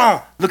 you're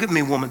strong. Look at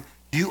me, woman.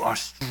 You are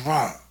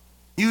strong.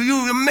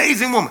 You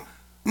amazing woman.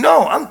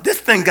 No,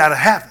 this thing got to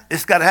happen.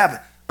 It's got to happen.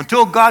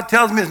 Until God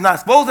tells me it's not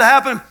supposed to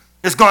happen,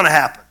 it's going to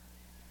happen.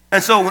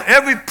 And so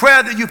every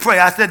prayer that you pray,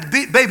 I said,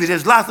 baby,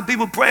 there's lots of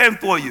people praying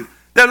for you.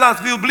 There are lots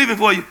of people believing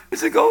for you. And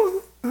she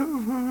goes,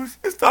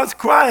 she starts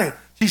crying.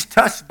 She's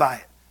touched by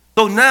it.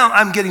 So now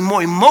I'm getting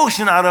more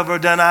emotion out of her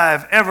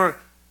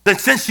than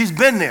since she's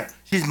been there.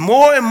 She's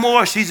more and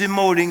more, she's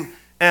emoting,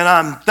 and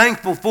I'm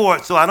thankful for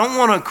it. So I don't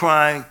want her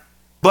crying,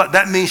 but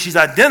that means she's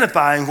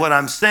identifying what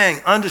I'm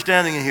saying,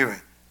 understanding and hearing.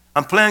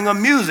 I'm playing her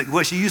music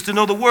where she used to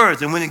know the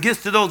words, and when it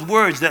gets to those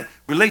words that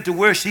relate to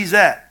where she's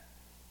at,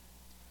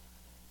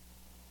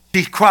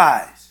 she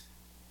cries.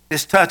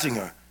 It's touching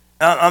her.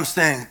 I'm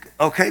saying,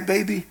 okay,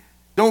 baby,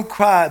 don't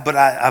cry, but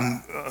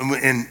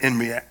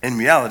in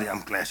reality,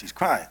 I'm glad she's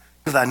crying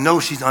because I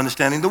know she's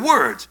understanding the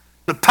words.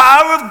 The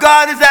power of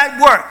God is at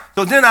work.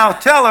 So then I'll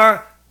tell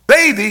her,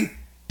 baby,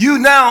 you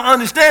now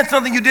understand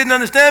something you didn't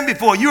understand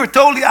before. You were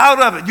totally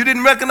out of it. You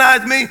didn't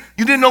recognize me.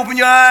 You didn't open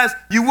your eyes.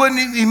 You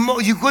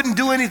couldn't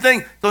do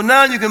anything. So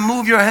now you can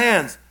move your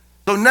hands.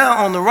 So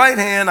now on the right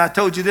hand, I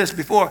told you this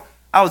before,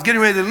 I was getting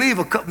ready to leave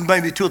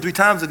maybe 2 or 3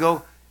 times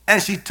ago,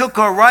 and she took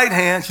her right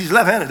hand, she's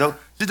left-handed though,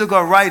 she took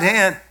her right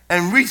hand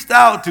and reached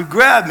out to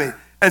grab me.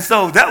 And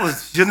so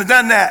shouldn't have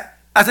done that.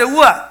 I said,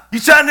 what? You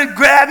trying to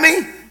grab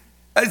me?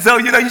 And so,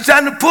 you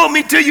trying to pull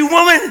me to you,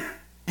 woman?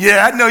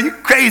 Yeah, I know you're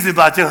crazy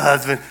about your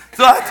husband.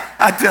 So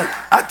I tell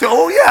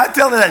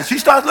her that. And she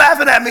starts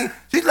laughing at me.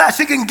 She's like,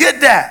 she can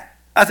get that.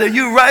 I said,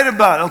 you're right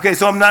about it. Okay,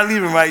 so I'm not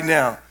leaving right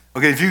now.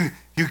 Okay, if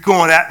you're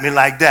going at me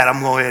like that, I'm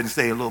going to go ahead and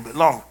stay a little bit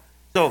longer.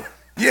 So,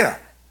 yeah.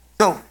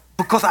 So,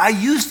 because I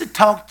used to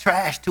talk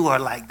trash to her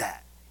like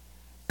that.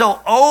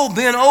 So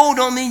being old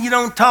don't mean you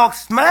don't talk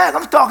smack.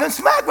 I'm talking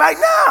smack right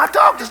now. I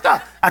talk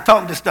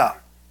the stuff.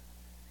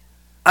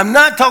 I'm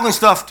not talking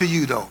stuff to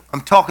you, though.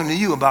 I'm talking to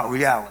you about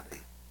reality.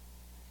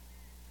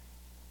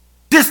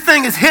 This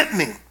thing has hit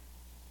me.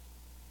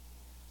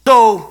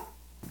 So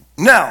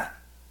now,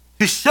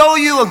 to show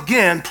you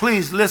again,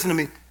 please listen to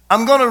me.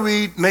 I'm going to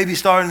read, maybe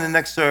starting in the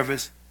next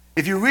service.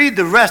 If you read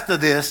the rest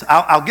of this,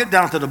 I'll get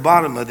down to the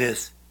bottom of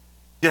this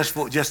just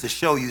to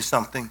show you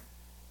something.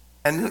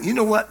 And you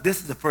know what?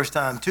 This is the first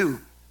time, too,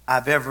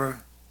 I've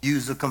ever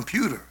used a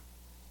computer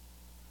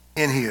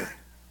in here.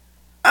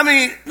 I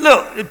mean,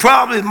 look,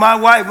 probably if my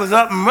wife was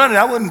up and running,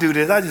 I wouldn't do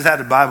this. I just had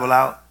the Bible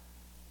out.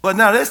 But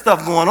now there's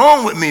stuff going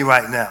on with me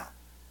right now.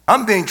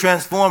 I'm being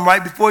transformed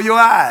right before your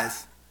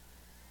eyes.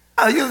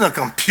 I'm using a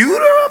computer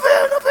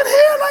up in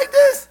here like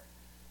this.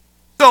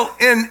 So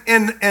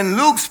in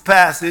Luke's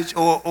passage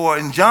or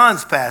in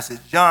John's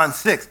passage, John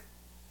 6,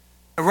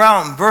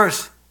 around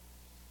verse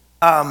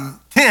 10,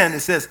 it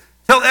says,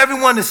 tell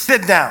everyone to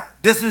sit down.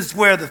 This is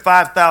where the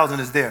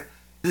 5,000 is there.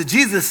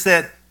 Jesus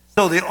said,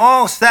 so they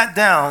all sat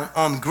down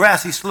on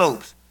grassy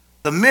slopes.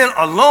 The men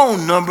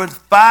alone numbered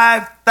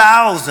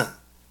 5,000.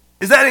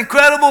 Is that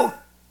incredible?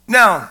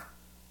 Now,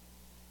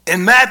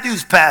 in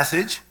Matthew's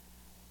passage,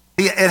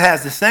 it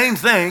has the same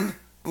thing,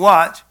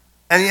 watch,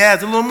 and he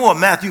adds a little more.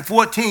 Matthew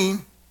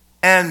 14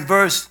 and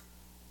verse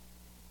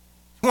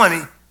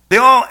 20. They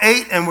all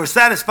ate and were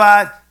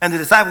satisfied, and the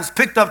disciples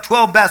picked up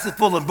 12 baskets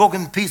full of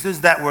broken pieces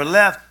that were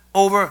left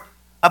over.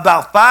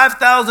 About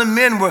 5,000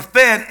 men were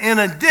fed in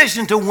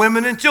addition to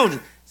women and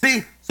children.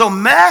 See, so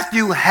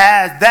Matthew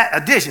has that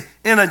addition,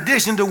 in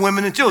addition to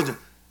women and children.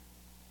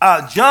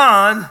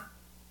 John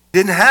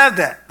didn't have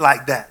that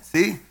like that,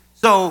 see?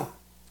 So,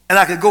 and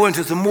I could go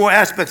into some more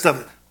aspects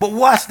of it. But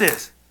watch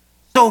this.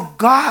 So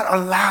God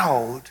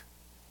allowed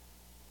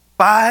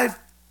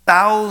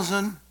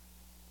 5,000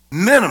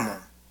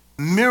 minimum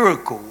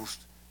miracles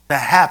to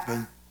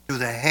happen through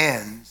the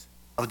hands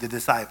of the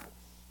disciples.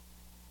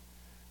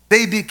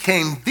 They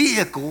became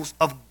vehicles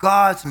of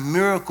God's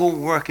miracle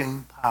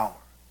working power.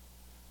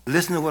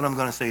 Listen to what I'm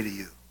going to say to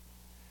you.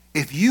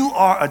 If you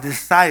are a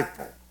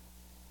disciple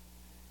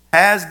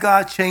Has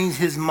God changed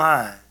his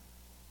mind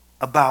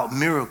about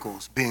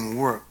miracles being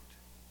worked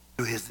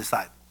through his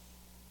disciples?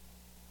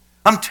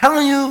 I'm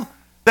telling you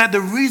that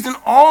the reason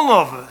all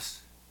of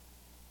us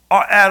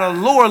are at a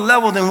lower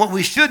level than what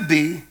we should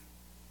be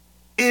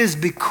is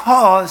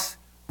because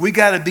we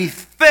got to be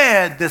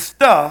fed the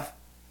stuff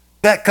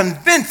that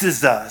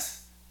convinces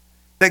us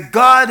that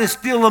God is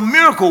still a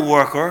miracle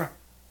worker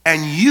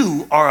and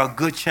you are a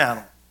good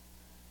channel.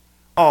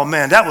 Oh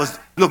man, that was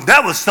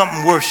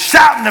something worth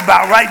shouting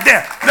about right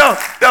there. No,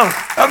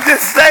 I'm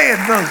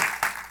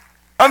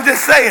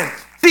just saying.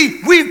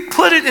 See, we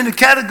put it in the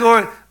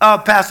category,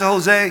 Pastor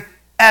Jose,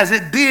 as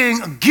it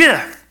being a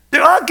gift.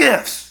 There are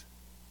gifts.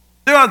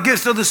 There are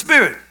gifts of the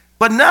Spirit.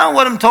 But now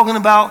what I'm talking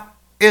about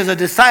is a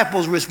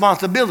disciple's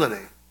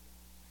responsibility.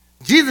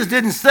 Jesus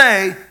didn't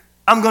say,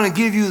 I'm going to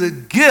give you the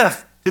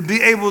gift to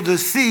be able to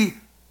see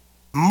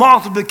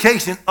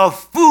multiplication of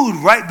food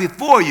right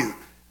before you.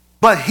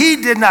 But he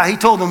did not. He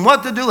told them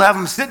what to do, have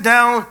them sit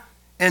down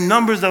in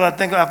numbers of, I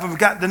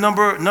forgot the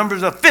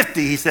numbers of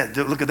 50, he said.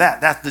 Look at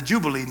that. That's the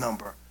Jubilee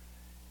number.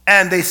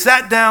 And they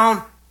sat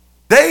down.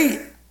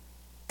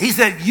 He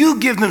said, you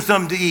give them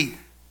something to eat.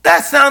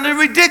 That sounded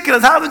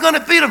ridiculous. How are we going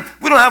to feed them?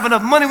 We don't have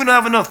enough money. We don't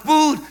have enough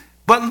food.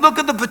 But look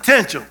at the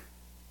potential.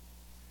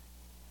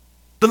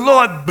 The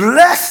Lord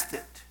blessed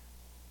it.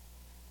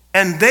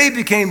 And they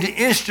became the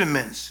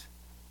instruments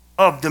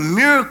of the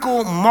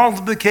miracle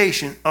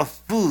multiplication of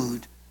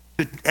food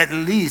to at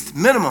least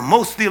minimum,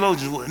 most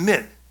theologians will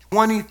admit,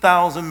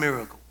 20,000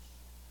 miracles.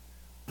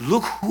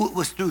 Look who it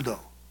was through, though,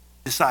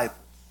 disciples.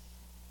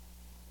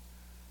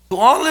 So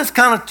all this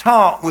kind of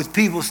talk with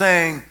people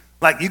saying,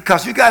 like,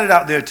 because you got it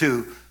out there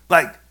too,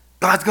 like,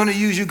 God's going to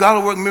use you, God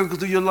will work miracles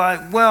through your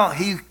life. Well,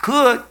 he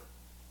could,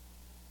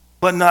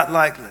 but not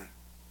likely.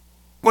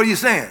 What are you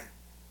saying?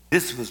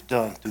 This was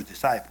done through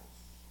disciples.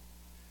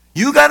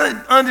 You got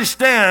to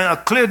understand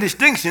a clear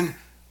distinction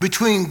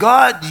between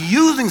God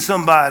using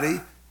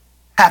somebody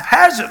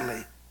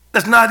haphazardly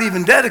that's not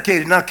even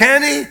dedicated. Now,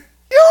 can he?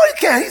 He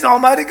can. He's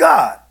Almighty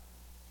God.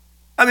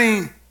 I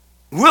mean,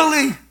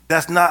 really,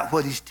 that's not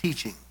what he's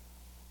teaching.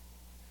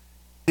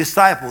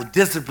 Disciple,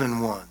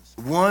 disciplined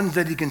ones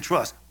that he can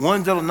trust,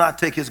 ones that will not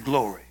take his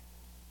glory,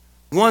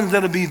 ones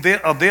that will be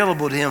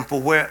available to him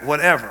for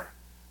whatever.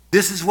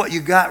 This is what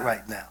you got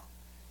right now.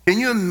 Can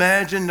you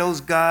imagine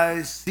those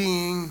guys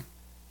seeing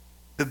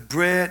the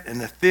bread and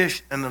the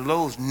fish and the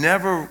loaves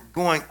never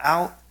going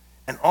out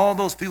and all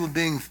those people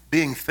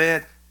being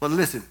fed? But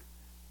listen,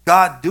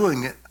 God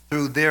doing it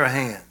through their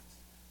hands.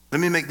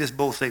 Let me make this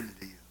bold statement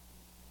to you.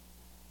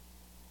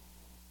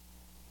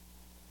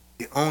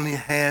 The only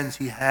hands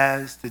he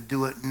has to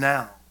do it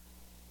now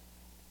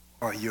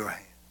are your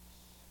hands.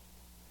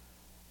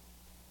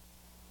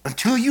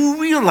 Until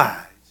you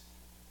realize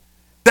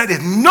that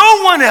if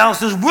no one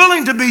else is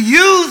willing to be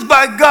used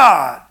by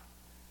God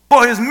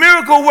for his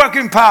miracle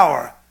working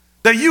power,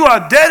 that you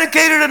are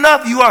dedicated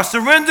enough, you are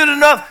surrendered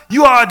enough,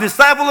 you are a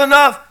disciple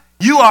enough,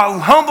 you are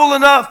humble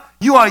enough,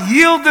 you are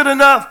yielded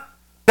enough,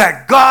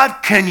 that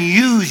God can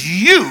use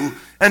you,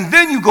 and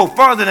then you go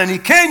farther than he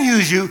can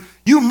use you,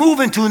 you move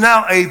into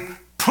now a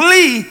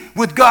plea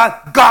with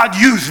God, God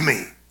use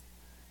me.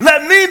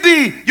 Let me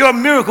be your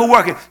miracle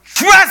working.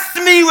 Trust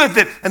me with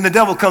it. And the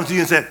devil comes to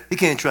you and says, he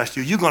can't trust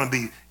you. You're going to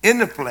be in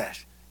the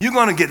flesh. You're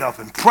going to get up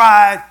in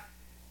pride.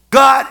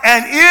 God,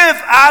 and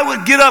if I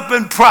would get up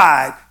in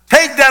pride,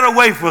 take that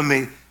away from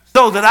me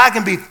so that I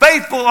can be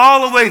faithful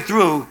all the way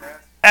through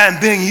and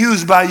being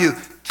used by you.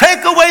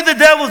 Take away the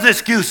devil's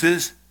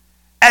excuses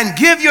and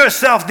give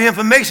yourself the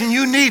information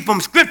you need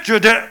from Scripture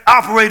to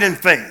operate in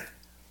faith.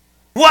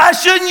 Why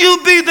shouldn't you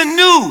be the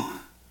new,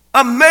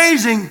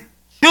 amazing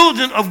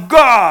children of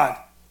God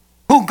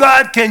who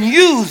God can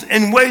use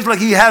in ways like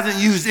he hasn't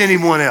used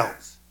anyone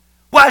else?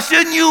 Why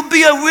shouldn't you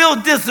be a real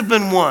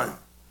disciplined one?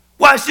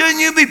 Why shouldn't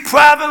you be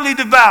privately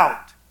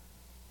devout?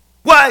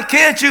 Why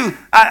can't you?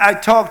 I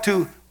talked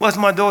to, what's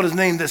my daughter's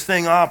name that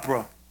sing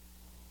opera?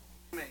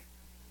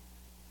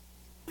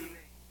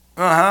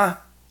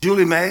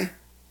 Julie May.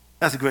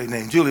 That's a great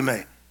name, Julie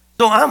May.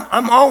 So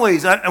I'm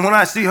always, and when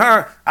I see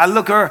her, I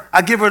look at her,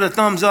 I give her the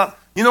thumbs up.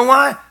 You know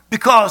why?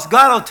 Because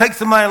God will take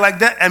somebody like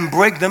that and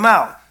break them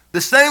out.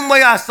 The same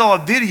way I saw a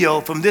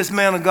video from this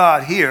man of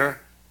God here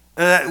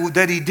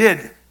that he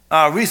did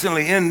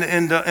recently in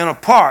a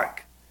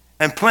park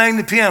and playing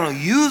the piano,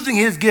 using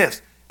his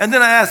gifts. And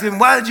then I asked him,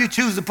 why did you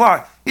choose the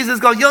park? He says,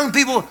 because young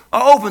people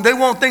are open. They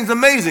want things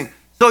amazing.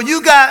 So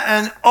you got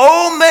an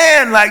old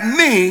man like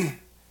me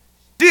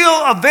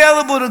still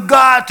available to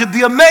God to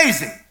be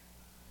amazing.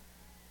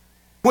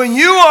 When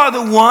you are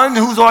the one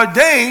who's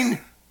ordained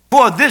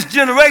for this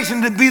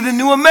generation to be the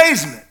new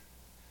amazement,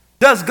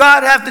 does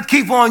God have to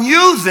keep on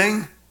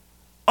using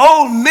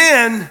old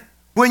men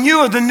when you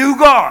are the new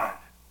guard?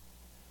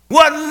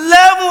 What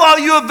level are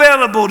you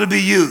available to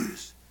be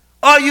used?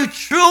 Are you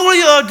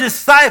truly a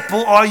disciple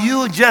or are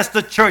you just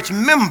a church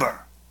member?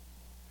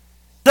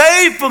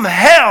 Saved from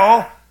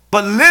hell,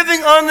 but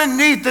living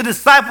underneath the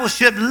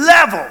discipleship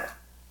level.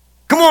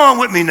 Come on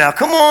with me now.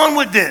 Come on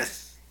with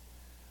this.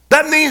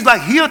 That means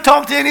like he'll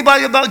talk to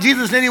anybody about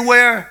Jesus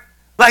anywhere.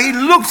 Like he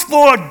looks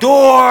for a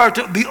door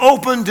to be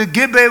open to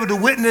be able to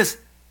witness.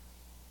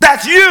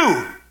 That's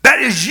you.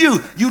 That is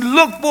you. You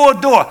look for a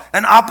door,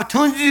 an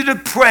opportunity to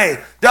pray,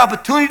 the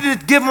opportunity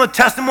to give them a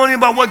testimony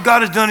about what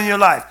God has done in your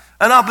life,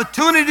 an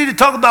opportunity to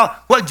talk about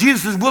what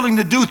Jesus is willing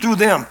to do through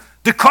them,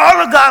 the call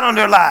of God on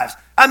their lives.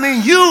 I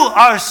mean, you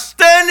are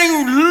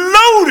standing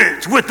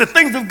loaded with the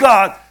things of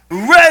God,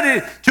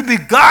 ready to be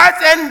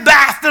God's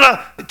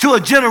ambassador to a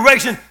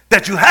generation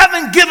that you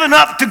haven't given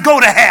up to go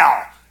to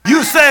hell.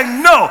 You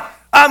saying, no,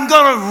 I'm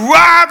going to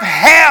rob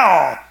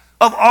hell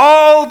of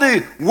all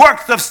the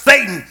works of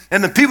Satan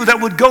and the people that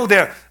would go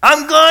there.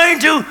 I'm going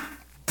to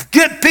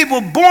get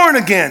people born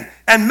again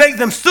and make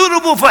them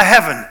suitable for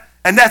heaven.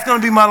 And that's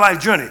going to be my life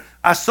journey.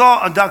 I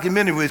saw a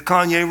documentary with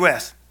Kanye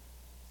West.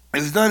 It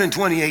was done in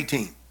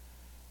 2018.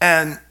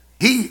 And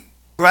he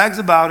brags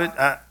about it.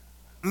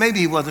 Maybe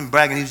he wasn't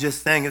bragging. He was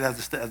just saying it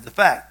as a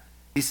fact.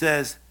 He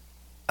says,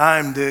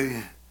 I'm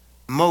the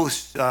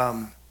most,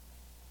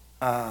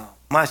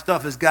 my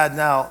stuff has gotten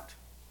out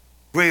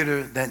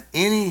greater than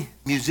any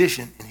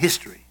musician in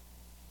history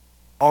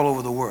all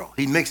over the world.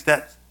 He makes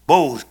that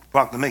bold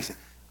proclamation.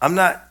 I'm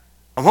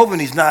hoping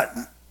he's not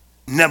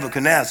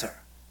Nebuchadnezzar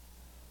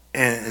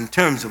in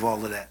terms of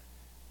all of that.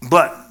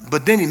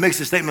 But then he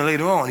makes a statement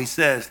later on. He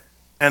says,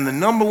 and the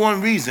number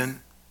one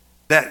reason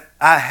that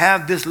I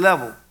have this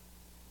level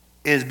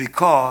is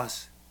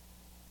because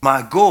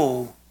my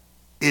goal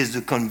is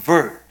to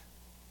convert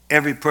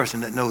every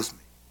person that knows me.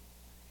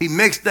 He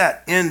makes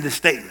that in the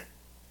statement.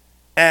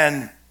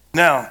 And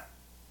now,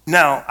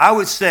 I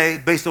would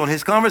say, based on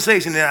his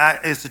conversation,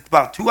 it's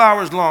about 2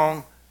 hours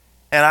long,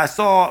 and I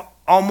saw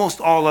almost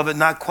all of it,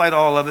 not quite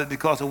all of it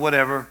because of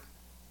whatever.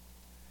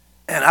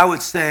 And I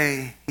would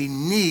say he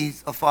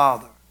needs a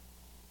father.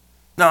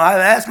 Now, I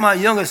asked my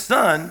youngest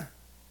son,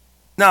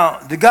 now,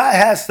 the guy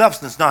has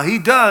substance. Now, he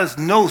does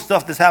know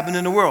stuff that's happened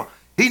in the world.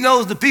 He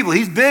knows the people.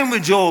 He's been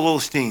with Joel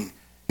Osteen.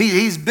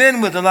 He's been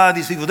with a lot of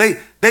these people.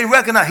 They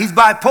recognize he's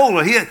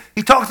bipolar.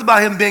 He talks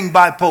about him being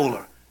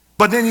bipolar.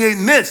 But then he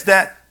admits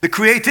that the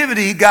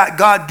creativity he got,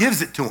 God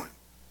gives it to him.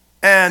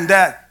 And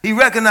that he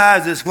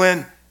recognizes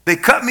when they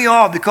cut me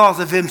off because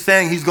of him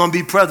saying he's going to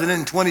be president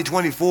in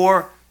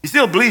 2024. He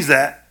still believes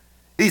that.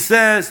 He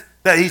says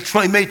that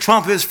he made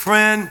Trump his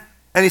friend.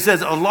 And he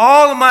says,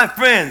 all of my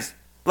friends,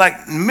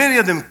 like many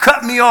of them,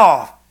 cut me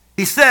off.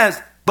 He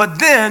says, but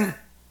then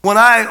when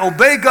I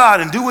obey God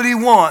and do what he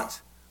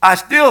wants, I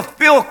still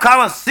fill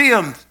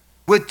coliseums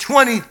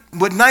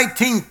with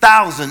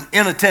 19,000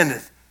 in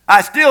attendance.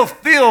 I still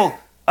fill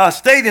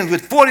stadiums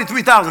with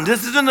 43,000.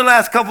 This is in the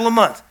last couple of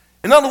months.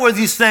 In other words,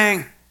 he's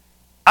saying,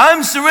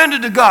 I'm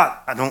surrendered to God.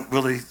 I don't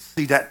really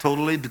see that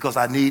totally because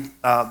I need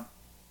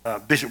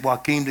Bishop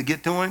Joaquin to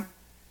get to him.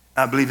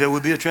 I believe there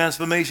would be a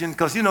transformation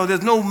because,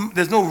 there's no room.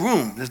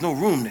 There's no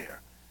room there.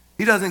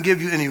 He doesn't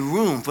give you any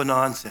room for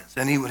nonsense,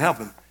 and he would help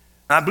him.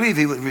 And I believe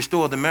he would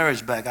restore the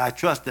marriage back. I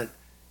trust that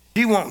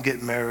she won't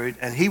get married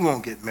and he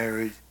won't get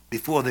married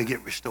before they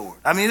get restored.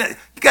 I mean,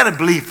 you got to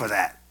believe for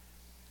that.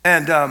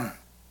 And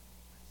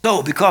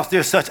so because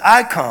they're such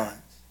icons,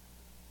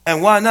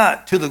 and why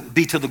not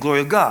be to the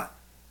glory of God?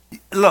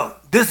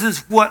 Look, this is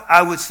what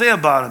I would say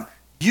about him.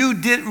 You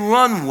did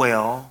run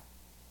well,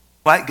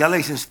 right?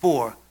 Galatians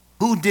 4.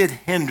 Who did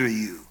hinder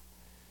you?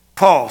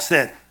 Paul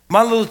said,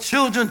 my little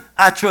children,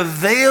 I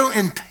travail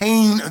in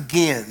pain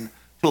again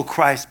till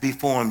Christ be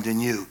formed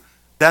in you.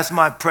 That's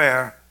my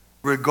prayer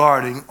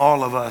regarding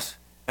all of us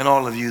and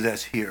all of you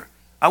that's here.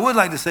 I would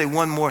like to say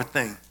one more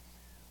thing.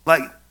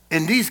 Like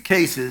in these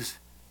cases,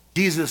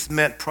 Jesus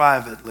met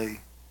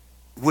privately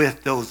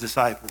with those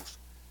disciples.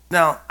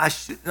 Now,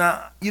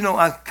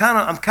 I'm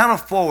kind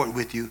of forward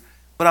with you,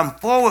 but I'm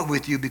forward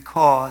with you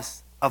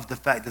because of the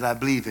fact that I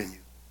believe in you.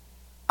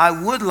 I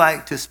would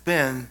like to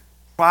spend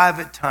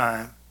private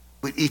time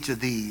with each of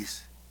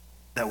these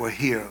that were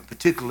here,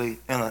 particularly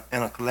in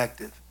a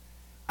collective.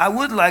 I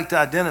would like to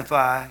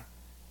identify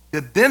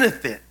the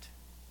benefit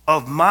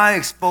of my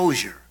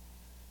exposure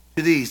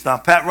to these. Now,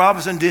 Pat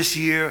Robertson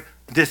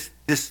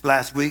this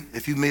last week,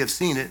 if you may have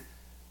seen it,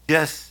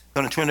 just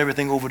going to turn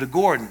everything over to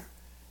Gordon.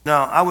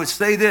 Now, I would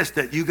say this,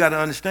 that you got to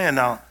understand.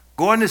 Now,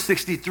 Gordon is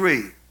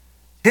 63.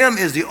 Tim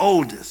is the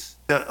oldest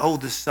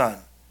son.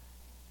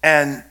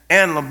 And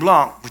Anne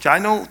LeBlanc, which I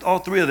know all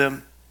three of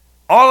them,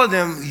 all of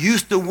them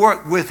used to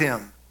work with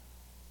him.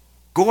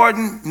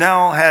 Gordon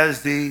now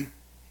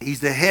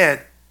he's the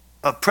head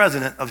of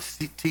president of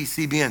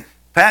TCBN.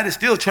 Pat is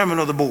still chairman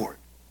of the board,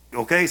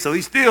 okay? So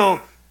he's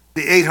still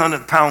the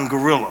 800-pound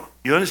gorilla,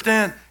 you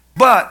understand?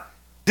 But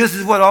this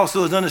is what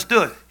also is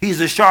understood. He's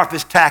the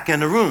sharpest tack in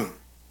the room.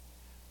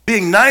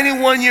 Being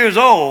 91 years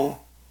old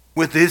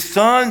with his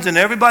sons and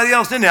everybody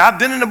else in there, I've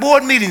been in the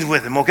board meetings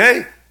with him,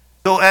 okay?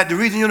 So at the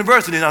Regent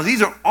University, now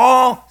these are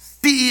all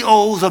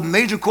CEOs of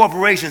major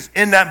corporations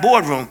in that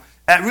boardroom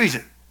at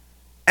Regent.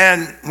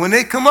 And when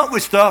they come up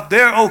with stuff,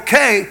 they're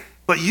okay,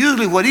 but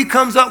usually what he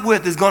comes up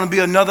with is going to be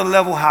another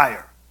level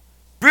higher,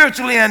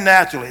 spiritually and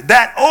naturally.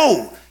 That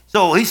old.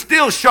 So he's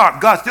still sharp.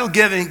 God still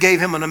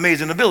gave him an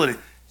amazing ability.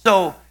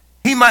 So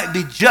he might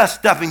be just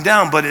stepping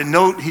down, but in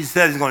note, he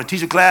said he's going to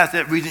teach a class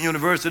at Regent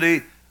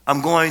University.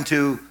 I'm going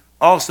to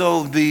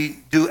also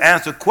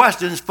answer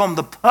questions from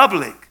the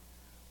public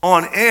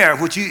on air,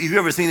 which if you've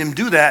ever seen him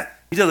do that,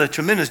 he does a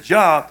tremendous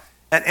job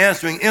at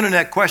answering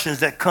internet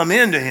questions that come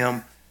into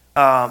him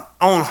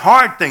on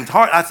hard things.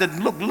 I said,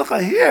 look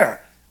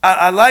here.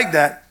 I like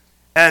that.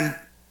 And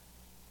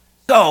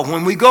so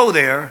when we go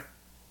there,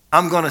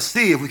 I'm going to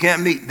see if we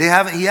can't meet.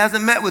 He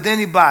hasn't met with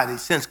anybody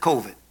since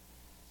COVID.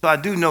 So I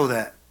do know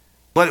that.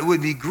 But it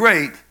would be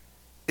great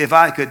if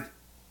I could,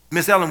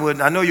 Miss Ellenwood,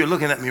 I know you're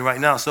looking at me right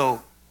now,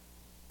 so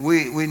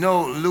we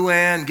know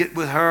Luann, get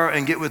with her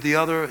and get with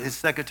his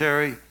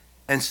secretary,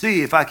 and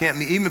see if I can't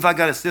meet, even if I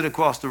got to sit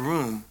across the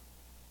room,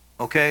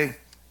 okay?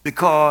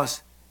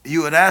 Because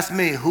you would ask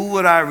me, who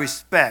would I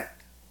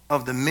respect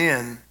of the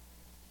men?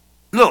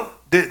 Look,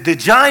 the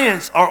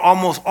giants are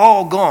almost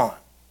all gone,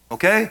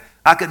 okay?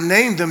 I could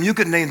name them, you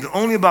could name them.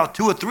 Only about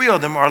 2 or 3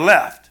 of them are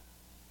left,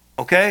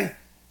 okay?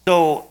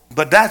 So,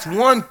 but that's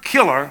one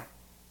killer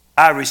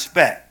I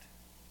respect.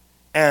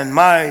 And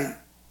my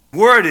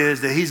word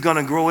is that he's going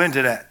to grow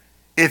into that.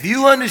 If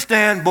you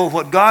understand both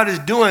what God is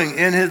doing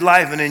in his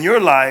life and in your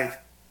life,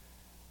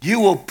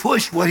 you will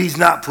push what he's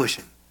not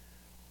pushing.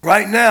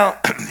 Right now,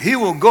 he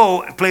will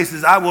go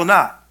places I will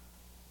not.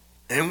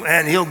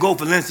 And he'll go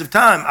for lengths of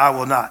time I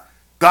will not.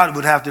 God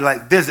would have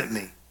to visit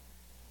me.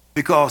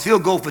 Because he'll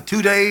go for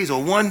 2 days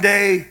or 1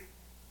 day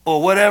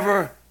or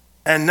whatever.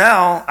 And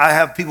now I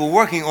have people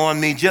working on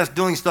me just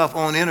doing stuff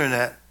on the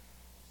internet.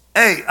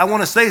 Hey, I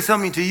want to say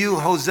something to you,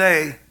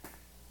 Jose,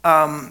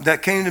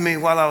 that came to me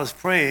while I was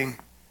praying.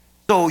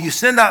 So you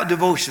send out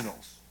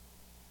devotionals.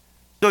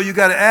 So you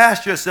got to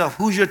ask yourself,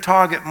 who's your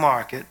target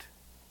market?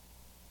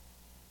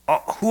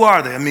 Who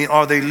are they? I mean,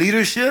 are they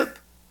leadership?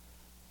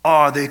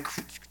 Are they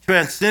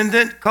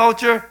transcendent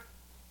culture?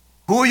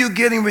 Who are you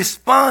getting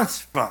response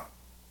from?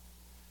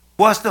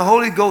 What's the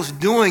Holy Ghost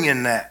doing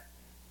in that?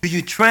 Do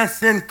you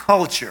transcend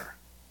culture?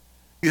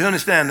 You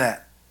understand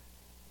that?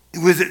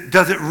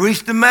 Does it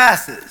reach the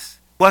masses?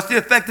 What's the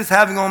effect it's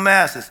having on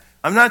masses?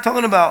 I'm not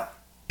talking about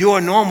your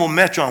normal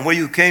metron, where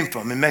you came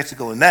from in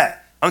Mexico and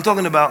that. I'm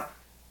talking about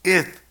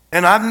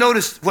and I've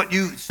noticed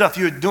stuff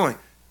you're doing.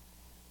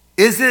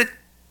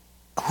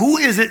 Who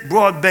is it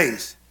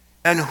broad-based?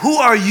 And who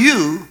are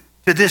you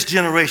to this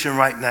generation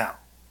right now?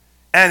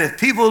 And if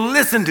people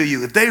listen to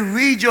you, if they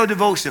read your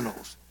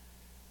devotionals,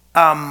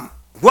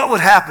 what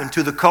would happen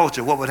to the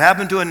culture? What would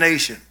happen to a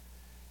nation?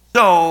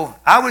 So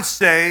I would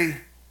say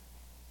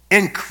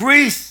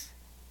increase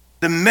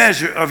the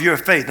measure of your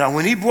faith. Now,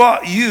 when he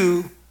brought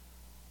you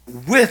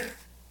with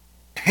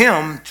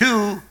him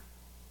to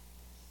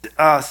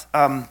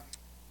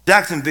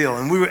Jacksonville,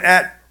 and we were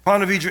at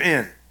Ponte Vedra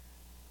Inn,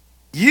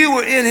 you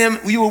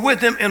were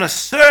with him in a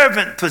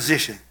servant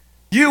position.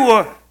 You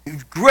were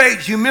great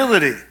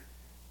humility,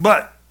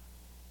 but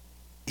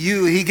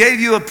he gave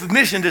you a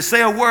permission to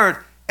say a word,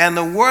 and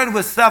the word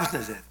was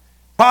substantive.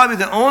 Probably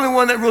the only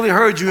one that really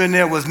heard you in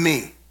there was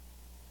me.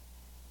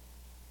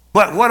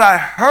 But what I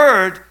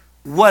heard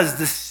was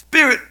the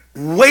Spirit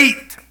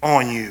weight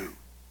on you.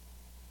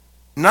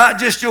 Not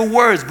just your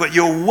words, but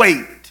your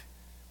weight.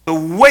 The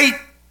weight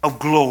of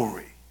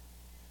glory.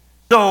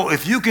 So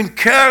if you can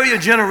carry a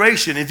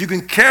generation, if you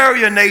can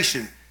carry a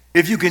nation,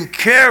 if you can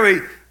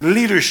carry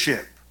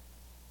leadership,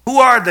 who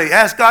are they?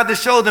 Ask God to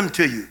show them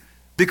to you.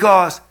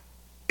 Because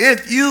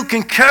if you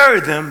can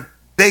carry them,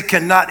 they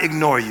cannot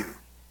ignore you.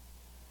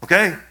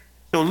 Okay?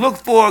 So look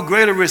for a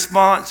greater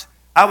response.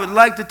 I would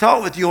like to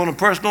talk with you on a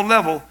personal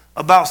level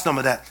about some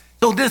of that.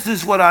 So this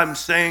is what I'm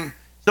saying.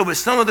 So with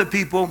some of the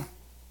people,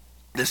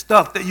 the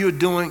stuff that you're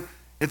doing,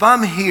 if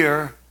I'm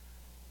here,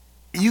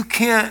 you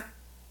can't,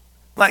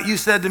 like you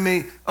said to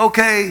me,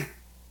 okay,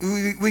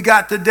 we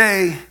got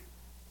today,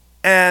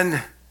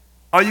 and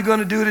are you going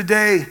to do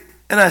today?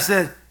 And I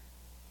said,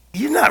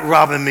 you're not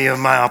robbing me of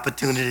my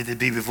opportunity to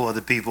be before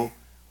the people.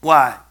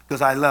 Why?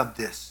 Because I love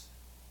this.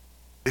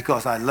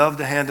 Because I love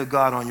the hand of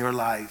God on your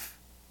life,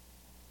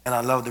 and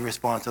I love the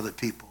response of the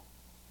people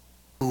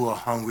who are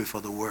hungry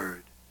for the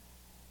word.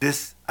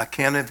 This, I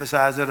can't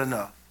emphasize it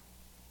enough.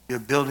 You're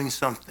building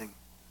something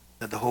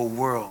that the whole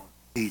world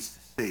needs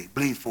to see.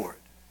 Believe for it.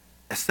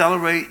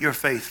 Accelerate your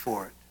faith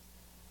for it,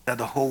 that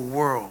the whole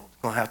world is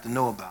going to have to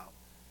know about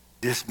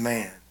this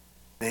man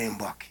named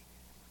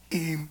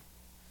Joaquin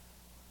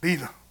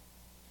Molina.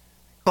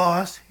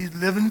 Because he's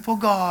living for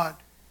God.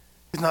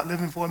 He's not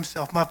living for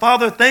himself. My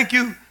Father, thank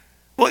you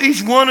for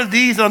each one of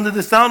these under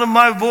the sound of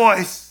my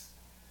voice.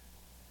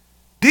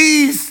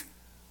 These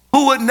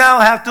who would now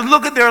have to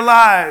look at their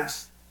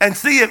lives and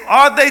see if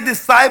are they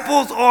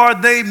disciples or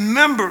are they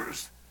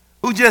members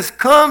who just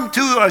come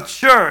to a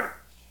church,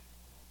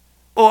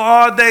 or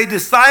are they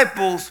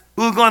disciples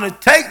who are going to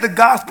take the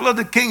gospel of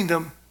the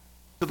kingdom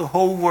to the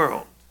whole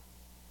world?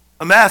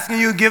 I'm asking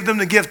you to give them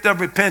the gift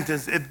of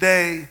repentance if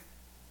they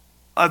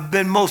have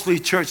been mostly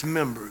church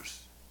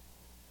members.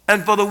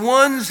 And for the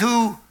ones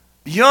who,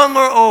 young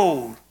or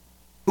old,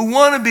 who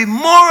want to be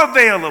more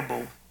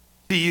available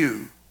to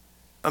you,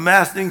 I'm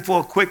asking for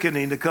a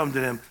quickening to come to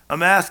them.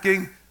 I'm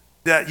asking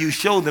that you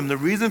show them. The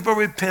reason for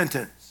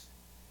repentance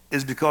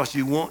is because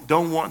you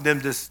don't want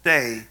them to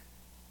stay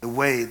the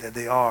way that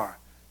they are.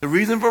 The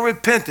reason for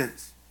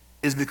repentance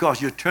is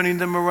because you're turning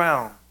them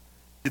around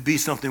to be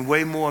something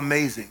way more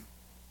amazing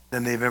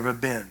than they've ever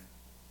been.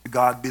 To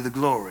God be the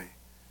glory.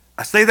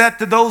 I say that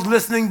to those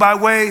listening by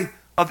way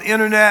of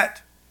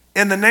internet.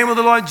 In the name of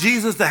the Lord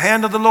Jesus, the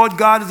hand of the Lord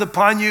God is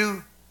upon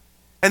you,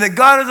 and that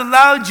God has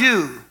allowed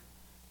you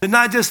to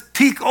not just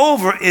peek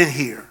over in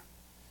here,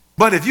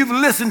 but if you've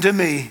listened to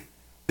me,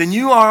 then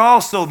you are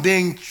also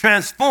being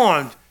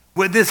transformed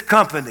with this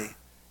company.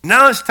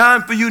 Now it's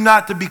time for you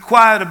not to be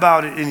quiet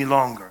about it any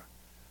longer.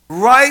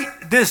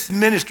 Write this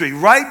ministry,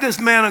 write this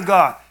man of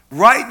God,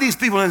 write these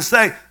people and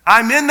say,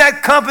 I'm in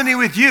that company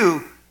with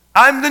you.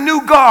 I'm the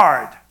new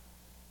guard.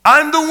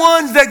 I'm the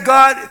ones that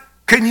God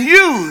can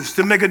use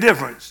to make a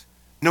difference.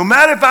 No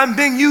matter if I'm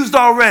being used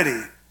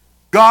already,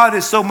 God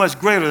is so much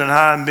greater than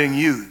how I'm being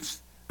used.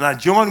 And I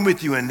join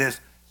with you in this.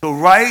 So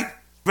write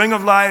Spring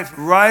of Life,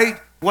 write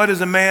What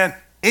is a Man,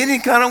 any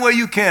kind of way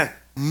you can.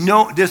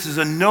 No, this is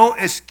a no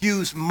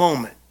excuse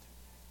moment.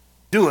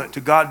 Do it.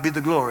 To God be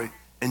the glory.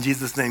 In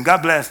Jesus' name.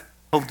 God bless.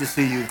 Hope to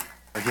see you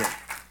again.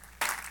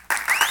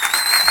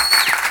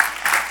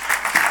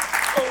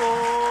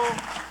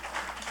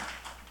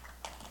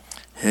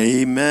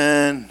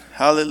 Amen.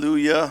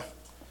 Hallelujah.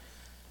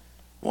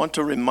 I want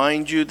to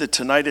remind you that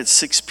tonight at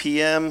 6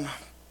 p.m.,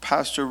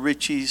 Pastor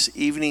Richie's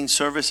evening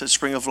service at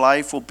Spring of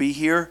Life will be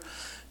here,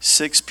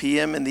 6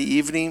 p.m. in the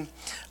evening.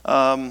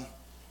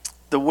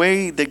 The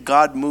way that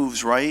God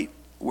moves, right,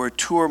 where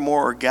two or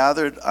more are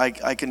gathered,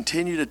 I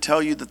continue to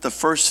tell you that the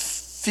first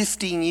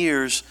 15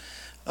 years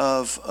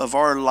of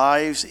our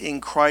lives in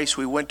Christ,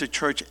 we went to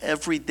church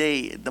every day,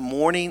 in the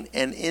morning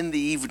and in the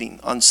evening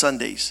on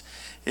Sundays.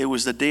 It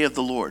was the day of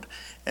the Lord.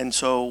 And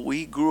so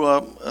we grew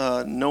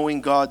up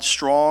knowing God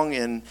strong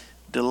and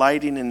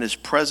delighting in His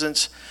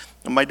presence.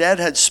 And my dad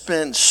had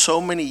spent so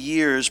many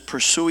years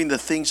pursuing the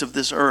things of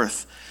this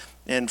earth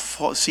and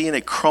seeing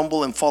it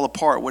crumble and fall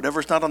apart.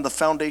 Whatever's not on the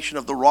foundation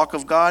of the rock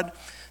of God,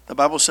 the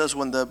Bible says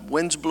when the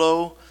winds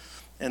blow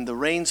and the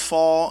rains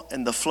fall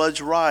and the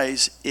floods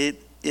rise,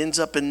 it ends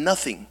up in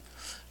nothing.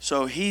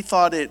 So he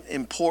thought it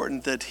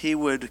important that he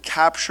would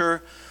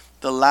capture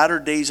the latter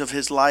days of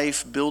his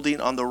life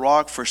building on the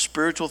rock for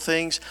spiritual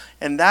things,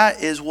 and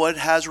that is what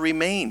has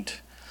remained.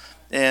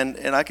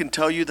 And I can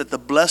tell you that the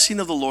blessing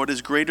of the Lord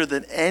is greater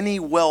than any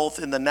wealth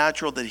in the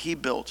natural that he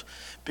built,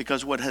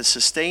 because what has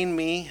sustained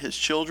me, his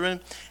children,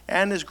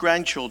 and his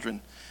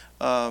grandchildren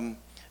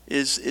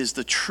is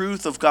the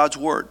truth of God's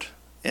word.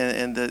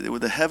 And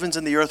the heavens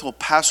and the earth will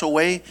pass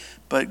away,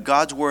 but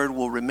God's word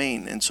will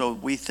remain. And so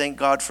we thank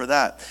God for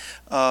that.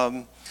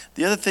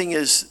 The other thing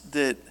is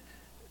that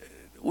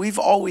we've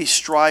always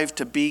strived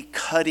to be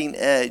cutting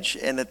edge,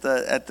 and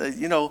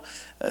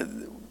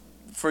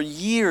for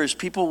years,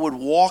 people would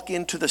walk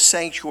into the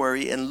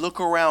sanctuary and look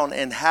around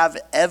and have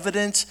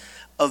evidence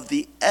of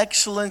the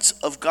excellence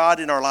of God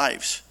in our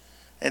lives.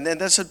 And then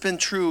that's been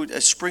true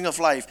at Spring of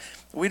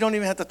Life. We don't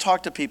even have to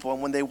talk to people.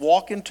 And when they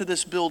walk into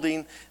this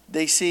building,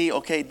 they see,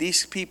 okay,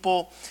 these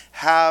people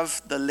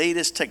have the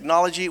latest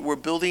technology. We're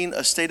building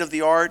a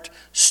state-of-the-art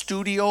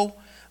studio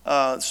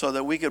so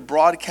that we could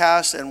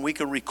broadcast and we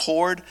could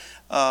record.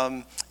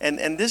 And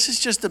this is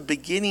just the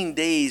beginning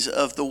days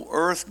of the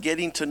earth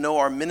getting to know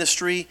our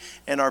ministry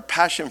and our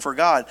passion for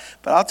God.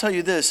 But I'll tell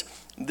you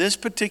this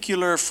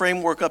particular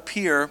framework up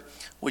here,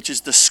 which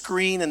is the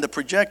screen and the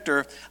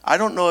projector, I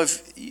don't know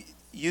if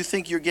you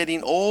think you're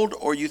getting old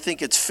or you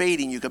think it's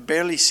fading. You could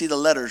barely see the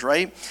letters,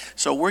 right?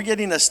 So we're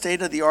getting a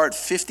state-of-the-art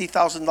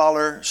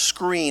 $50,000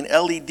 screen,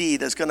 LED,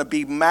 that's going to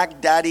be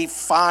Mac Daddy,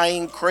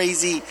 fine,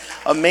 crazy,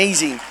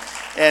 amazing.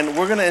 And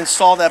we're going to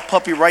install that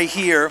puppy right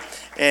here.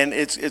 And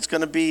it's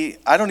going to be,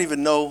 I don't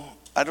even know,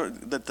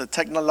 that the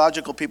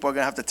technological people are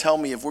going to have to tell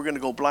me if we're going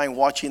to go blind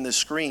watching this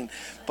screen.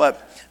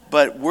 But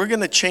we're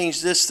going to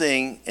change this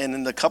thing, and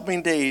in the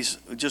coming days,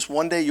 just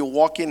one day you'll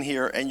walk in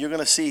here and you're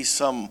going to see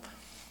some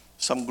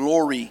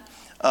glory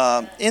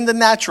in the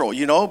natural,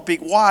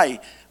 Why?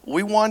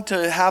 We want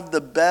to have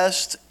the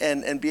best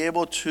and be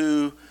able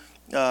to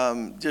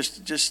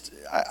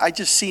I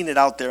just seen it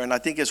out there, and I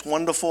think it's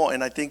wonderful,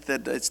 and I think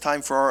that it's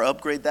time for our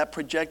upgrade. That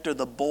projector,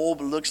 the bulb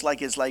looks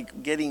like it's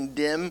like getting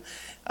dim,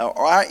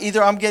 or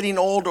either I'm getting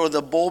old or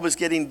the bulb is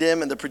getting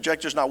dim and the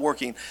projector's not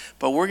working.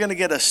 But we're going to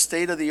get a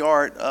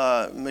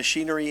state-of-the-art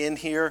machinery in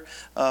here.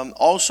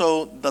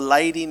 Also, the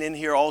lighting in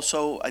here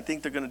also, I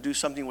think they're going to do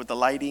something with the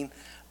lighting.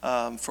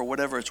 For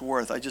whatever it's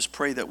worth. I just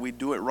pray that we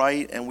do it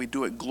right and we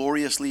do it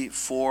gloriously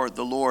for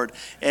the Lord.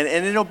 And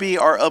it'll be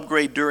our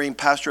upgrade during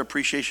Pastor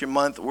Appreciation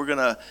Month. We're going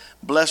to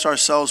bless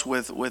ourselves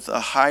with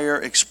a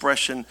higher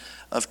expression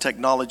of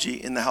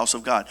technology in the house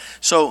of God.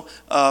 So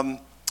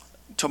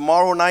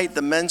tomorrow night,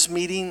 the men's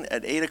meeting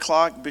at 8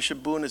 o'clock,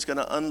 Bishop Boone is going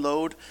to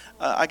unload.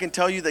 I can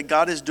tell you that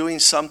God is doing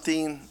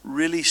something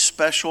really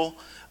special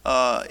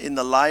in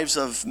the lives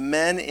of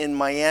men in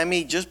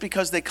Miami just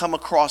because they come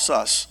across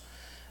us.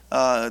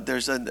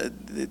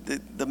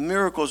 The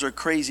miracles are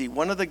crazy.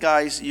 One of the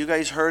guys, you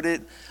guys heard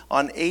it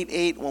on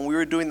 8/8 when we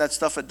were doing that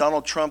stuff at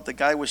Donald Trump. The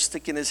guy was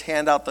sticking his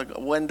hand out the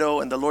window,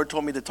 and the Lord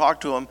told me to talk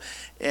to him.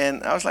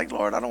 And I was like,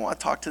 Lord, I don't want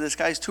to talk to this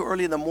guy. It's too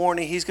early in the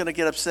morning. He's going to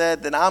get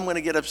upset. Then I'm going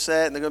to get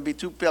upset, and there are going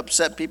to be two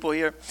upset people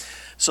here.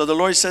 So the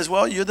Lord says,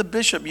 well, you're the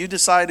bishop. You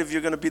decide if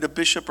you're going to be the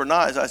bishop or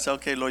not. I said,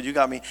 okay, Lord, you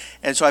got me.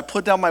 And so I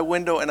put down my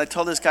window, and I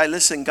tell this guy,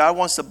 listen, God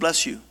wants to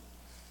bless you.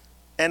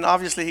 And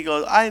obviously he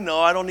goes, I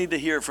know, I don't need to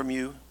hear it from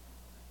you.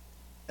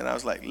 And I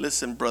was like,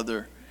 listen,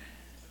 brother,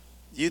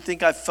 you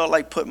think I felt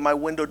like putting my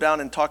window down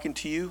and talking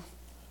to you?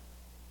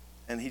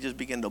 And he just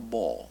began to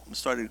bawl and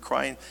started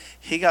crying.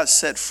 He got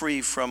set free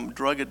from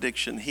drug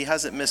addiction. He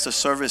hasn't missed a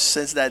service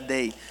since that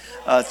day.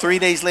 3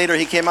 days later,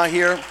 he came out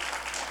here.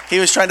 He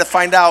was trying to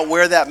find out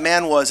where that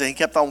man was, and he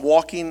kept on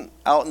walking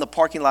out in the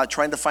parking lot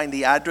trying to find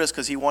the address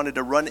because he wanted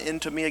to run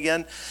into me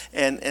again.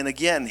 And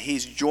again,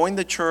 he's joined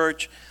the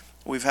church.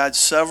 We've had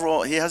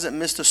several. He hasn't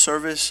missed a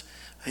service.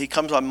 He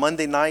comes on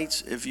Monday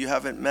nights. If you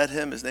haven't met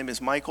him, his name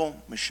is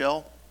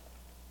Michelle.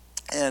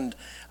 And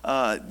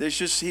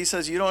he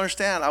says, you don't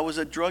understand. I was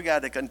a drug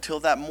addict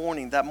until that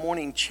morning. That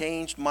morning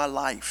changed my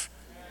life.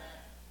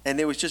 And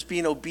it was just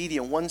being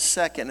obedient 1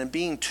 second and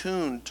being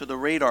tuned to the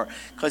radar.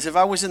 Because if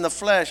I was in the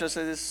flesh, I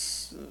said,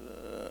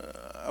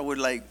 I would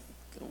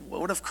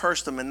have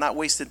cursed him and not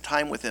wasted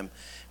time with him,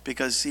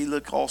 because he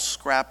looked all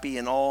scrappy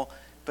and all,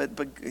 but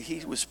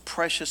he was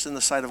precious in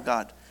the sight of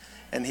God.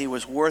 And he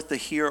was worth to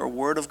hear a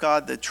word of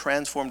God that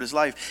transformed his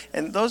life.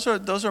 And those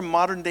are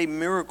modern day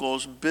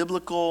miracles,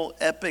 biblical,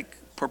 epic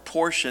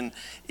proportion,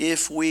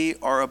 if we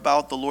are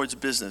about the Lord's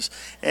business.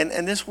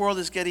 And this world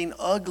is getting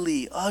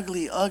ugly.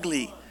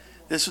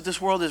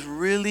 This world is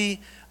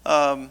really,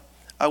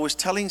 I was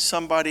telling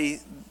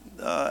somebody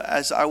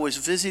as I was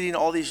visiting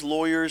all these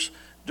lawyers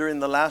during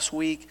the last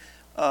week,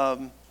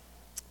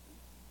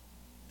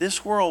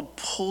 this world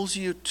pulls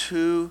you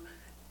to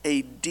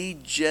a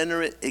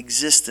degenerate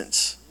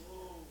existence.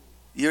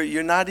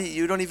 You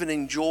don't even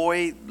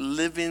enjoy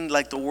living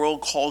like the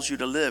world calls you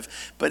to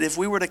live. But if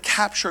we were to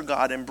capture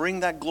God and bring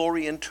that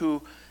glory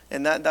into,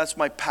 and that's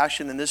my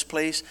passion in this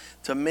place,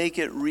 to make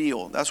it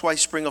real. That's why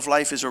Spring of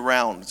Life is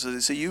around.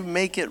 So you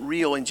make it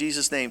real in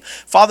Jesus' name.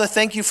 Father,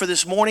 thank you for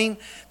this morning.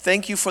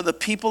 Thank you for the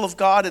people of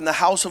God in the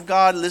house of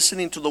God,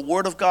 listening to the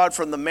word of God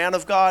from the man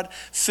of God.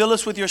 Fill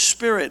us with your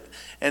spirit,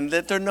 and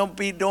let there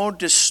be no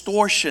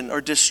distortion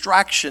or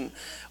distraction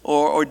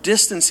or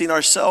distancing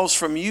ourselves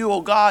from you,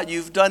 oh God.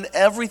 You've done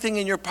everything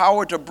in your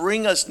power to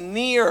bring us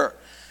near,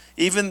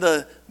 even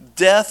the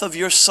death of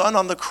your son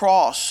on the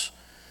cross.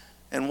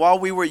 And while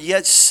we were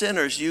yet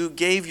sinners, you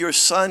gave your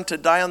son to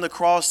die on the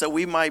cross that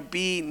we might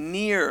be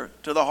near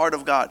to the heart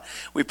of God.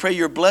 We pray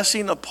your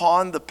blessing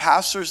upon the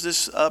pastors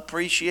this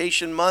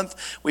appreciation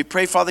month. We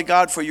pray, Father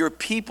God, for your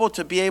people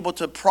to be able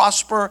to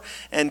prosper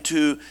and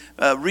to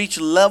reach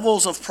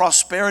levels of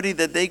prosperity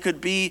that they could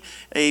be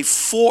a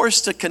force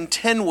to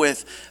contend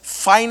with,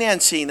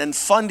 financing and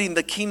funding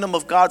the kingdom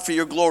of God for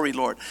your glory,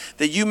 Lord.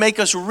 That you make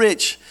us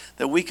rich,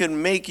 that we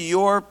can make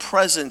your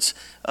presence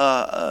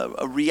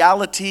a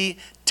reality,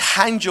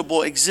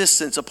 tangible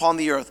existence upon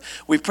the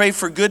earth. We pray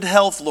for good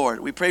health, Lord.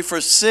 We pray for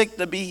sick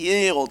to be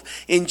healed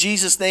in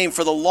Jesus' name,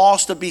 for the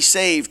lost to be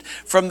saved,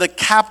 from the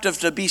captive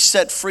to be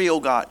set free, oh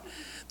God.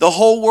 The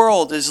whole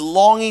world is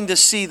longing to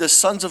see the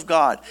sons of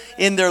God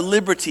in their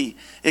liberty,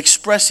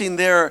 expressing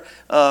their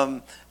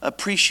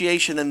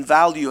appreciation and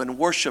value and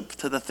worship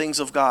to the things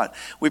of God.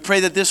 We pray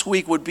that this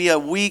week would be a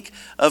week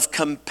of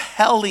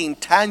compelling,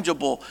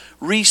 tangible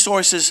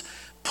resources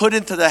put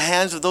into the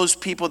hands of those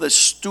people that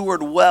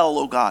steward well,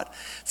 oh God.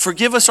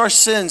 Forgive us our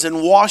sins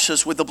and wash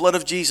us with the blood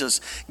of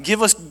Jesus.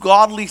 Give us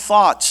godly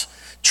thoughts.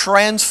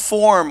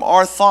 Transform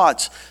our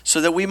thoughts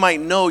so that we might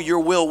know your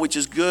will, which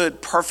is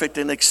good, perfect,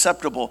 and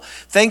acceptable.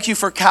 Thank you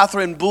for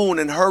Catherine Boone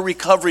and her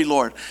recovery,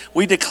 Lord.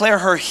 We declare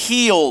her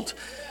healed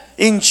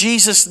in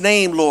Jesus'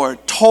 name, Lord.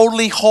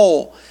 Totally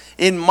whole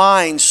in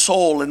mind,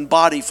 soul, and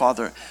body,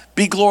 Father.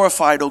 Be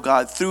glorified, oh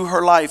God, through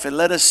her life, and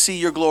let us see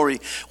your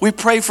glory. We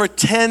pray for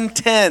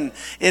 1010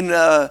 in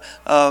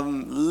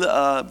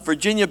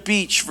Virginia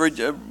Beach,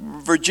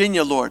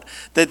 Virginia, Lord,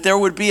 that there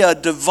would be a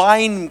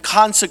divine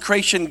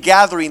consecration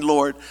gathering,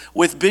 Lord,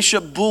 with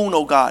Bishop Boone,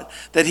 oh God,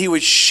 that he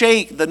would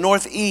shake the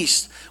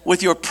Northeast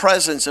with your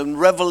presence and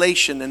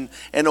revelation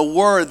and a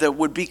word that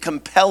would be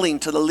compelling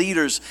to the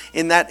leaders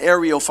in that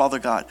area, oh Father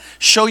God.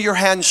 Show your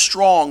hand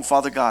strong,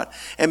 Father God,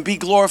 and be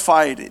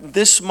glorified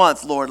this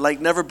month, Lord,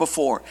 like never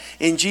before.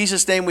 In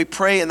Jesus' name we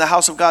pray, and the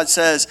house of God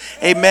says,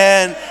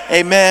 amen,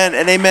 amen,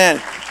 and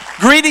amen.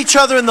 Greet each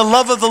other in the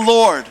love of the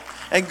Lord,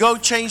 and go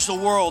change the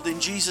world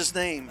in Jesus'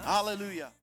 name. Hallelujah.